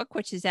Revise Your Book,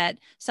 which is at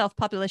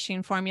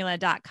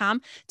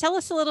selfpublishingformula.com. Tell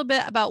us a little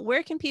bit about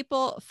where can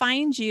people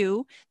find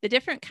you, the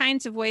different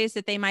kinds of ways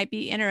that they might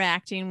be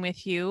interacting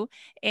with you,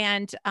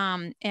 and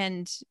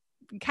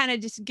kind of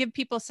just give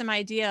people some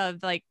idea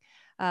of like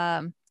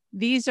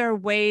these are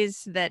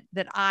ways that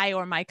I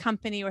or my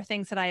company or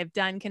things that I have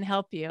done can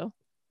help you.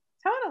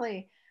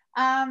 Totally.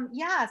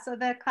 Yeah, so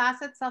the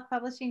class at Self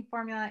Publishing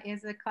Formula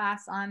is a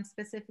class on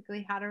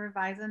specifically how to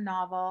revise a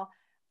novel.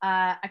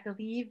 I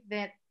believe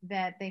that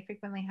they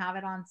frequently have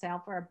it on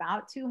sale for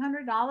about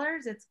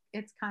 $200.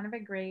 It's kind of a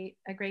great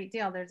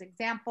deal. There's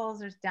examples,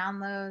 there's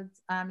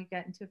downloads. You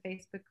get into a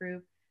Facebook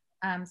group,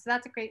 so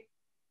that's a great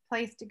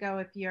place to go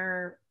if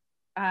you're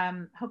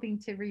hoping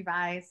to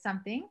revise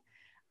something.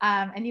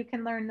 And you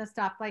can learn the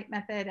stoplight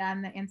method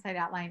and the inside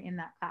outline in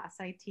that class.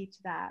 I teach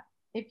that.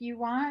 If you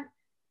want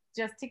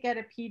just to get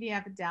a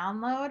PDF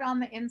download on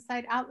the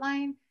inside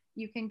outline,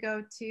 you can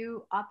go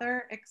to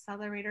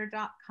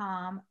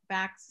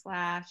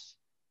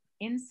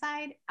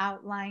authoraccelerator.com/inside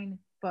outline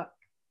book.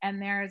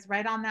 And there's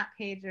right on that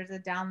page, there's a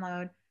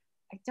download.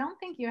 I don't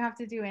think you have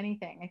to do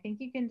anything. I think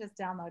you can just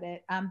download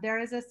it. There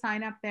is a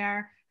sign up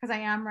there because I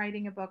am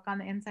writing a book on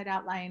the inside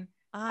outline.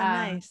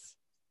 Nice.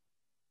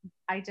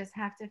 I just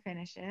have to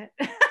finish it.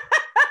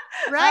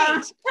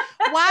 Right.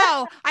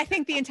 Wow. I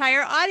think the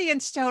entire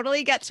audience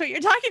totally gets what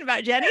you're talking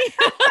about, Jenny.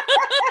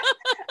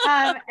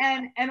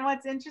 And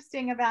what's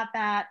interesting about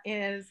that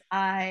is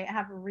I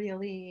have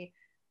really,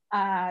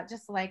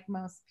 just like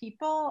most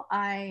people,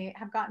 I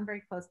have gotten very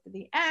close to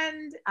the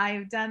end.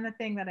 I've done the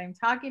thing that I'm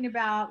talking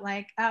about,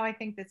 like, oh, I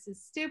think this is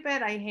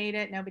stupid. I hate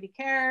it. Nobody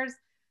cares.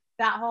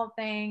 That whole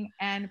thing.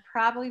 And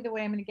probably the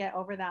way I'm going to get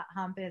over that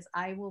hump is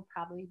I will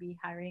probably be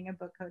hiring a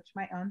book coach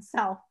my own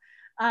self.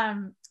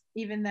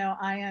 Even though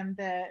I am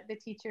the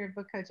teacher of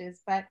book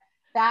coaches, but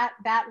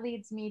that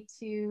leads me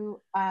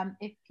to,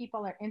 if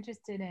people are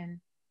interested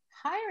in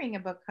hiring a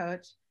book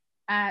coach,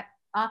 at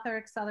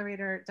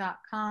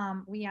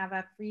authoraccelerator.com, we have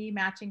a free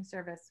matching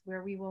service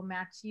where we will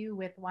match you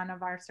with one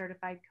of our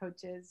certified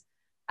coaches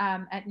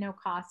at no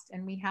cost.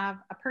 And we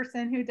have a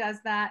person who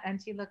does that,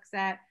 and she looks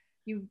at,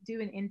 you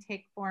do an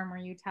intake form where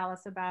you tell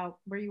us about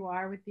where you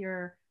are with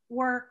your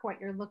work,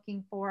 what you're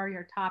looking for,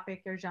 your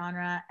topic, your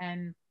genre,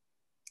 and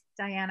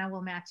Diana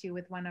will match you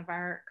with one of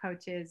our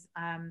coaches.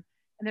 And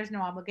there's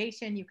no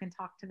obligation. You can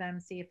talk to them,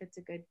 see if it's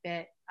a good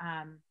fit.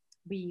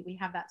 We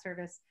have that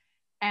service.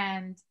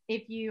 And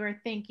if you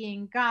are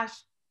thinking,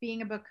 gosh,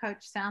 being a book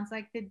coach sounds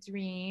like the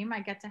dream.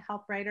 I get to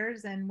help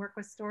writers and work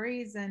with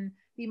stories and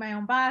be my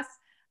own boss.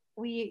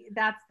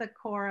 That's the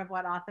core of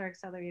what Author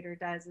Accelerator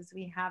does, is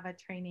we have a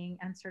training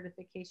and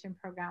certification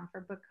program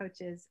for book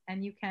coaches.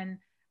 And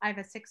I have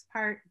a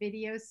 6-part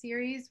video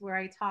series where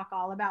I talk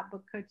all about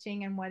book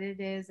coaching and what it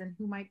is and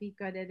who might be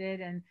good at it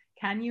and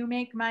can you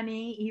make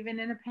money even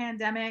in a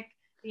pandemic?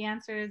 The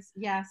answer is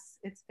yes.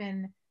 It's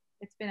been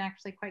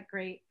actually quite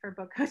great for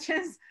book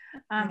coaches.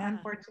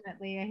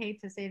 Unfortunately, I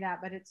hate to say that,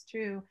 but it's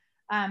true.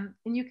 And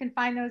you can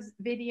find those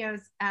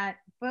videos at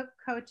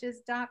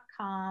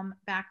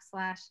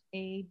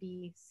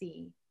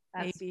bookcoaches.com/ABC.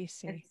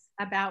 ABC. It's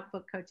about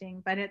book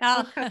coaching, but it's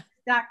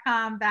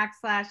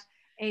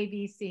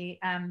bookcoaches.com/ABC.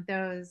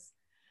 Those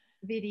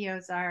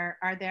videos are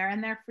there,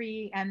 and they're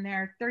free, and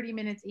they're 30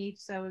 minutes each.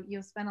 So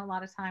you'll spend a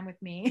lot of time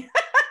with me.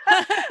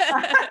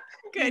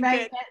 Good, you might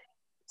good. get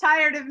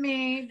tired of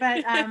me,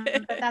 but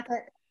that's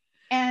it.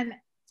 And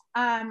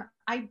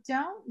I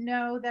don't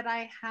know that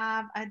I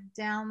have a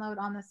download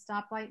on the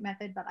stoplight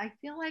method, but I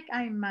feel like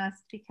I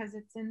must because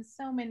it's in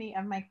so many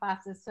of my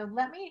classes. So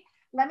let me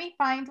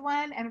find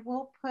one, and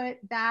we'll put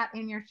that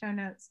in your show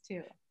notes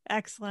too.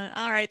 Excellent.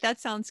 All right. That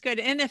sounds good.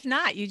 And if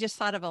not, you just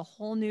thought of a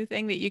whole new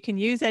thing that you can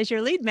use as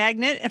your lead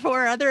magnet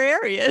for other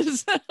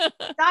areas.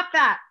 Stop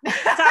that.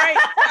 Sorry.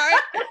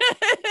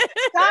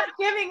 Stop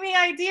giving me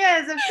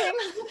ideas of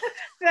things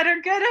that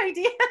are good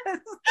ideas.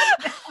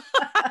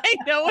 I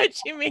know what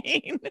you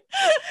mean.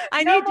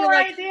 I no need more to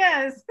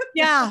ideas.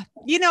 Yeah.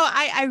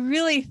 I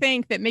really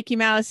think that Mickey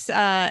Mouse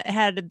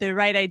had the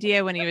right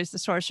idea when he was the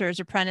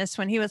Sorcerer's Apprentice,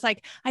 when he was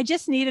like, I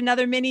just need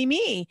another mini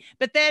me.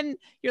 But then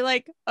you're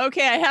like,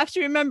 okay, I have to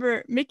remember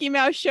Mickey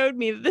Mouse showed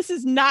me that this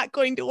is not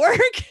going to work.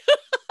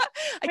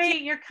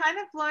 Wait, you're kind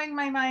of blowing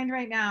my mind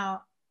right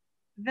now.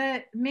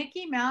 The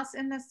Mickey Mouse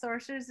and the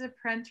Sorcerer's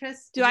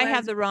Apprentice. Do I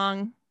have the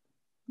wrong?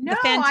 No,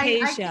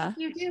 Fantasia. I think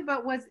you do,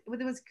 but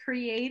it was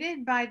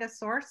created by the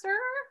sorcerer?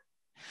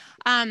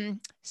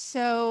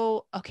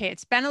 So, okay,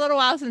 it's been a little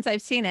while since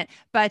I've seen it,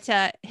 but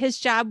his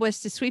job was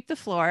to sweep the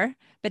floor,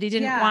 but he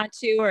didn't want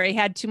to, or he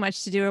had too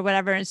much to do or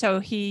whatever. And so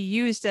he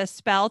used a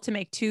spell to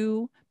make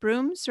 2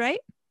 brooms,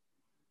 right?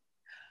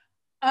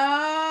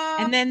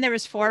 And then there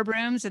was 4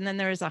 brooms, and then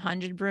there was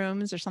 100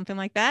 brooms or something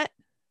like that.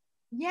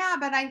 Yeah,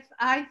 but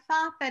I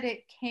thought that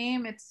it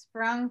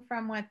sprung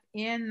from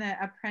within the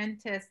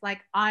apprentice.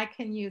 Like I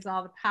can use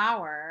all the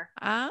power,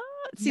 Ah,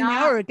 see, now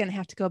not we're going to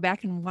have to go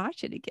back and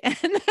watch it again.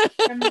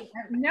 from the,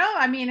 no,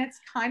 I mean, it's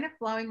kind of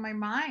blowing my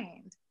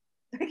mind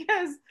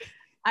because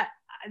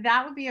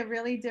that would be a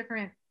really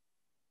different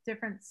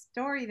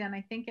story than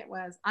I think it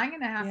was. I'm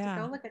going to have to Yeah.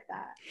 go look at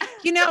that.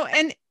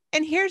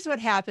 And here's what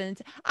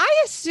happens.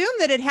 I assume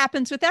that it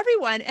happens with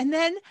everyone. And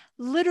then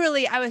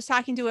literally I was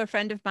talking to a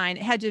friend of mine.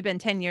 It had to have been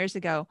 10 years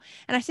ago.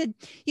 And I said,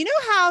 you know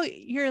how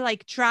you're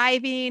like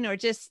driving or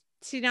just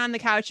sitting on the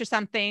couch or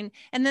something,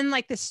 and then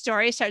like the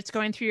story starts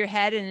going through your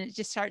head and it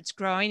just starts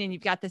growing and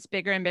you've got this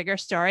bigger and bigger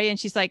story. And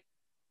she's like,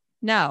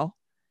 no.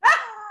 And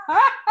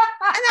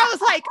I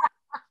was like,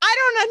 I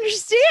don't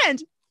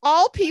understand.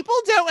 All people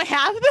don't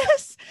have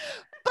this.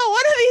 But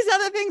one of these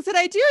other things that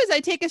I do is I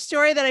take a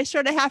story that I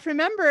sort of half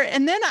remember,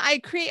 and then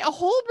I create a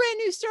whole brand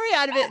new story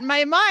out of it in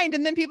my mind.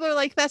 And then people are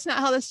like, that's not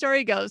how the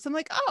story goes. I'm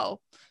like, oh,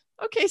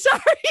 okay,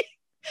 sorry.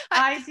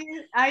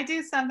 I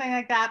do something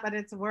like that, but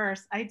it's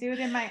worse. I do it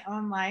in my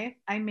own life.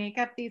 I make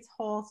up these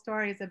whole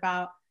stories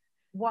about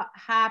what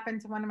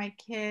happened to one of my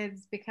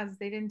kids because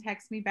they didn't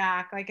text me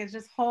back. Like it's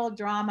just whole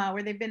drama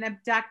where they've been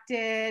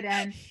abducted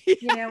and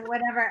you know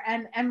whatever.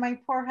 And my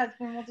poor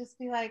husband will just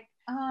be like,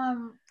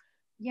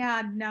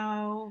 yeah,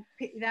 no,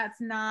 that's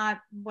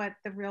not what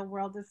the real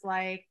world is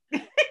like.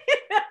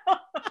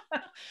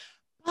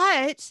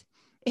 But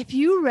if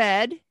you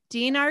read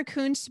Dean R.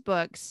 Koontz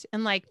books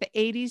in like the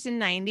 80s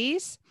and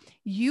 90s,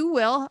 you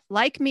will,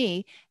 like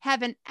me,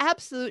 have an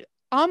absolute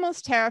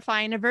almost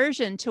terrifying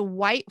aversion to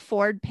white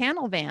Ford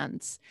panel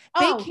vans.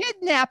 They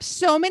kidnap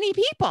so many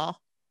people.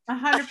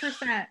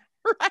 100%. Right?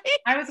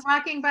 I was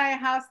walking by a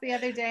house the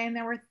other day and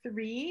there were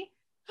 3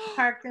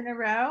 parked in a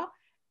row.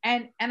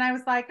 And I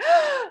was like,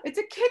 oh, it's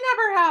a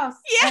kidnapper house.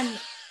 Yeah. And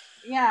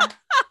yeah.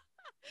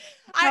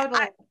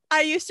 Totally.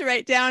 I used to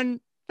write down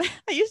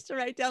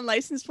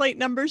license plate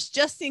numbers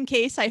just in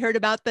case I heard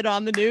about that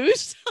on the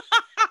news.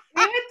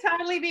 We would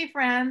totally be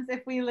friends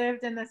if we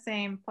lived in the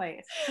same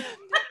place.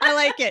 I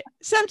like it.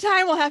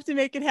 Sometime we'll have to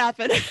make it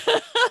happen.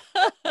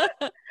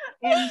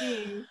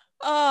 Indeed.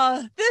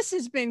 Oh, this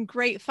has been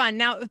great fun.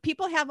 Now,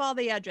 people have all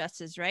the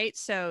addresses, right?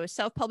 So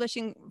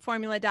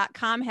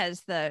selfpublishingformula.com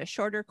has the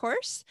shorter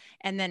course,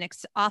 and then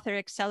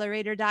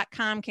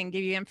authoraccelerator.com can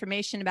give you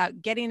information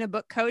about getting a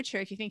book coach, or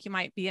if you think you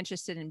might be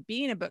interested in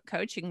being a book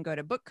coach, you can go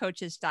to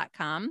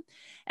bookcoaches.com.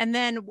 And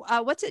then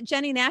what's it?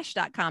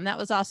 JennyNash.com. That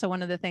was also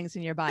one of the things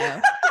in your bio.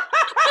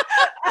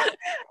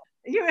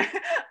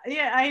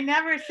 Yeah, I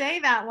never say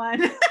that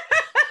one.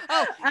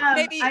 Oh,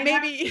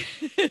 maybe.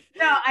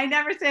 No, I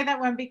never say that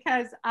one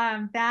because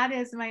that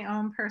is my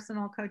own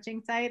personal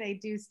coaching site. I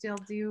do still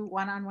do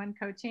one-on-one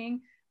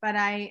coaching, but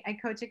I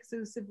coach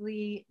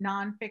exclusively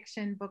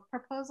nonfiction book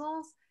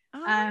proposals.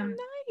 Oh, nice.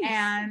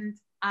 And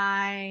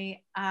I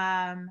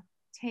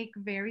take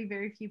very,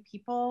 very few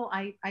people.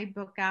 I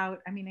book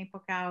out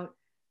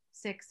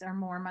 6 or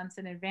more months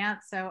in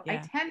advance. So yeah. I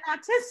tend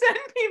not to send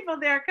people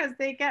there because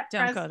they get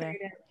don't frustrated. Go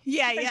there.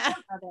 Yeah.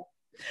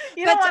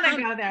 You don't want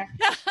to go there.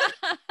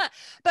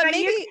 But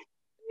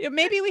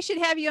maybe we should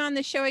have you on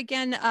the show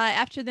again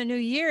after the new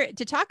year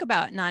to talk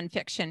about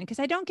nonfiction, because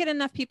I don't get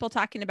enough people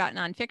talking about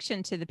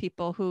nonfiction to the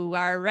people who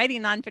are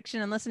writing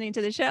nonfiction and listening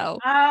to the show.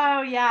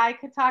 Oh yeah, I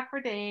could talk for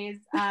days.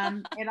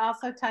 It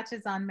also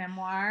touches on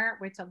memoir,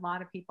 which a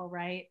lot of people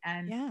write,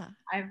 and yeah,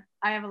 I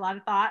have a lot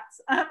of thoughts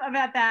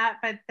about that.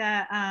 But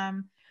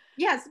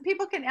yes,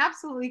 people can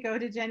absolutely go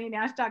to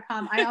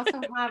JennyNash.com. I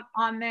also have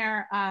on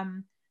there.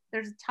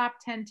 There's a top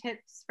 10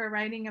 tips for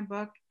writing a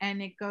book, and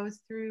it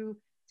goes through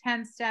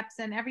 10 steps,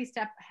 and every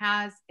step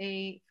has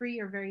a free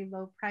or very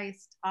low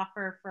priced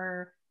offer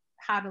for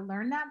how to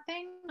learn that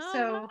thing.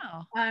 So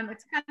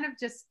it's kind of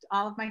just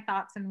all of my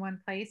thoughts in one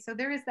place. So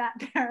there is that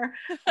there.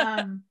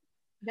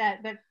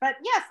 But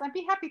yes, I'd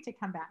be happy to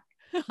come back.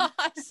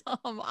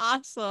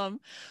 Awesome.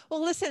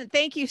 Well, listen,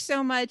 thank you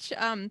so much.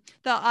 The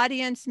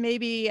audience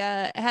maybe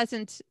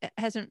hasn't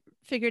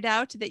figured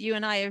out that you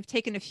and I have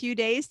taken a few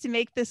days to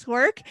make this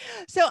work.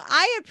 So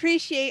I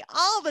appreciate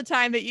all the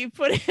time that you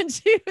put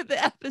into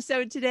the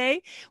episode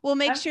today. We'll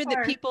make sure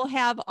that people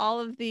have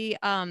all of the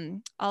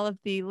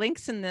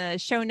links in the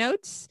show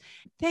notes.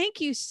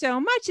 Thank you so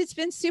much. It's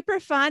been super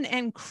fun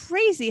and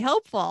crazy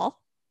helpful.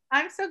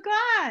 I'm so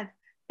glad.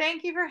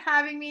 Thank you for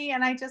having me.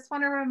 And I just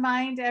want to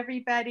remind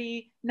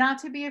everybody not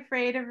to be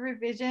afraid of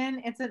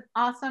revision. It's an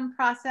awesome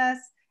process.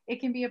 It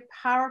can be a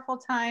powerful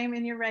time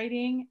in your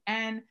writing,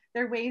 and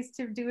there are ways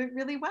to do it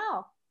really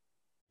well.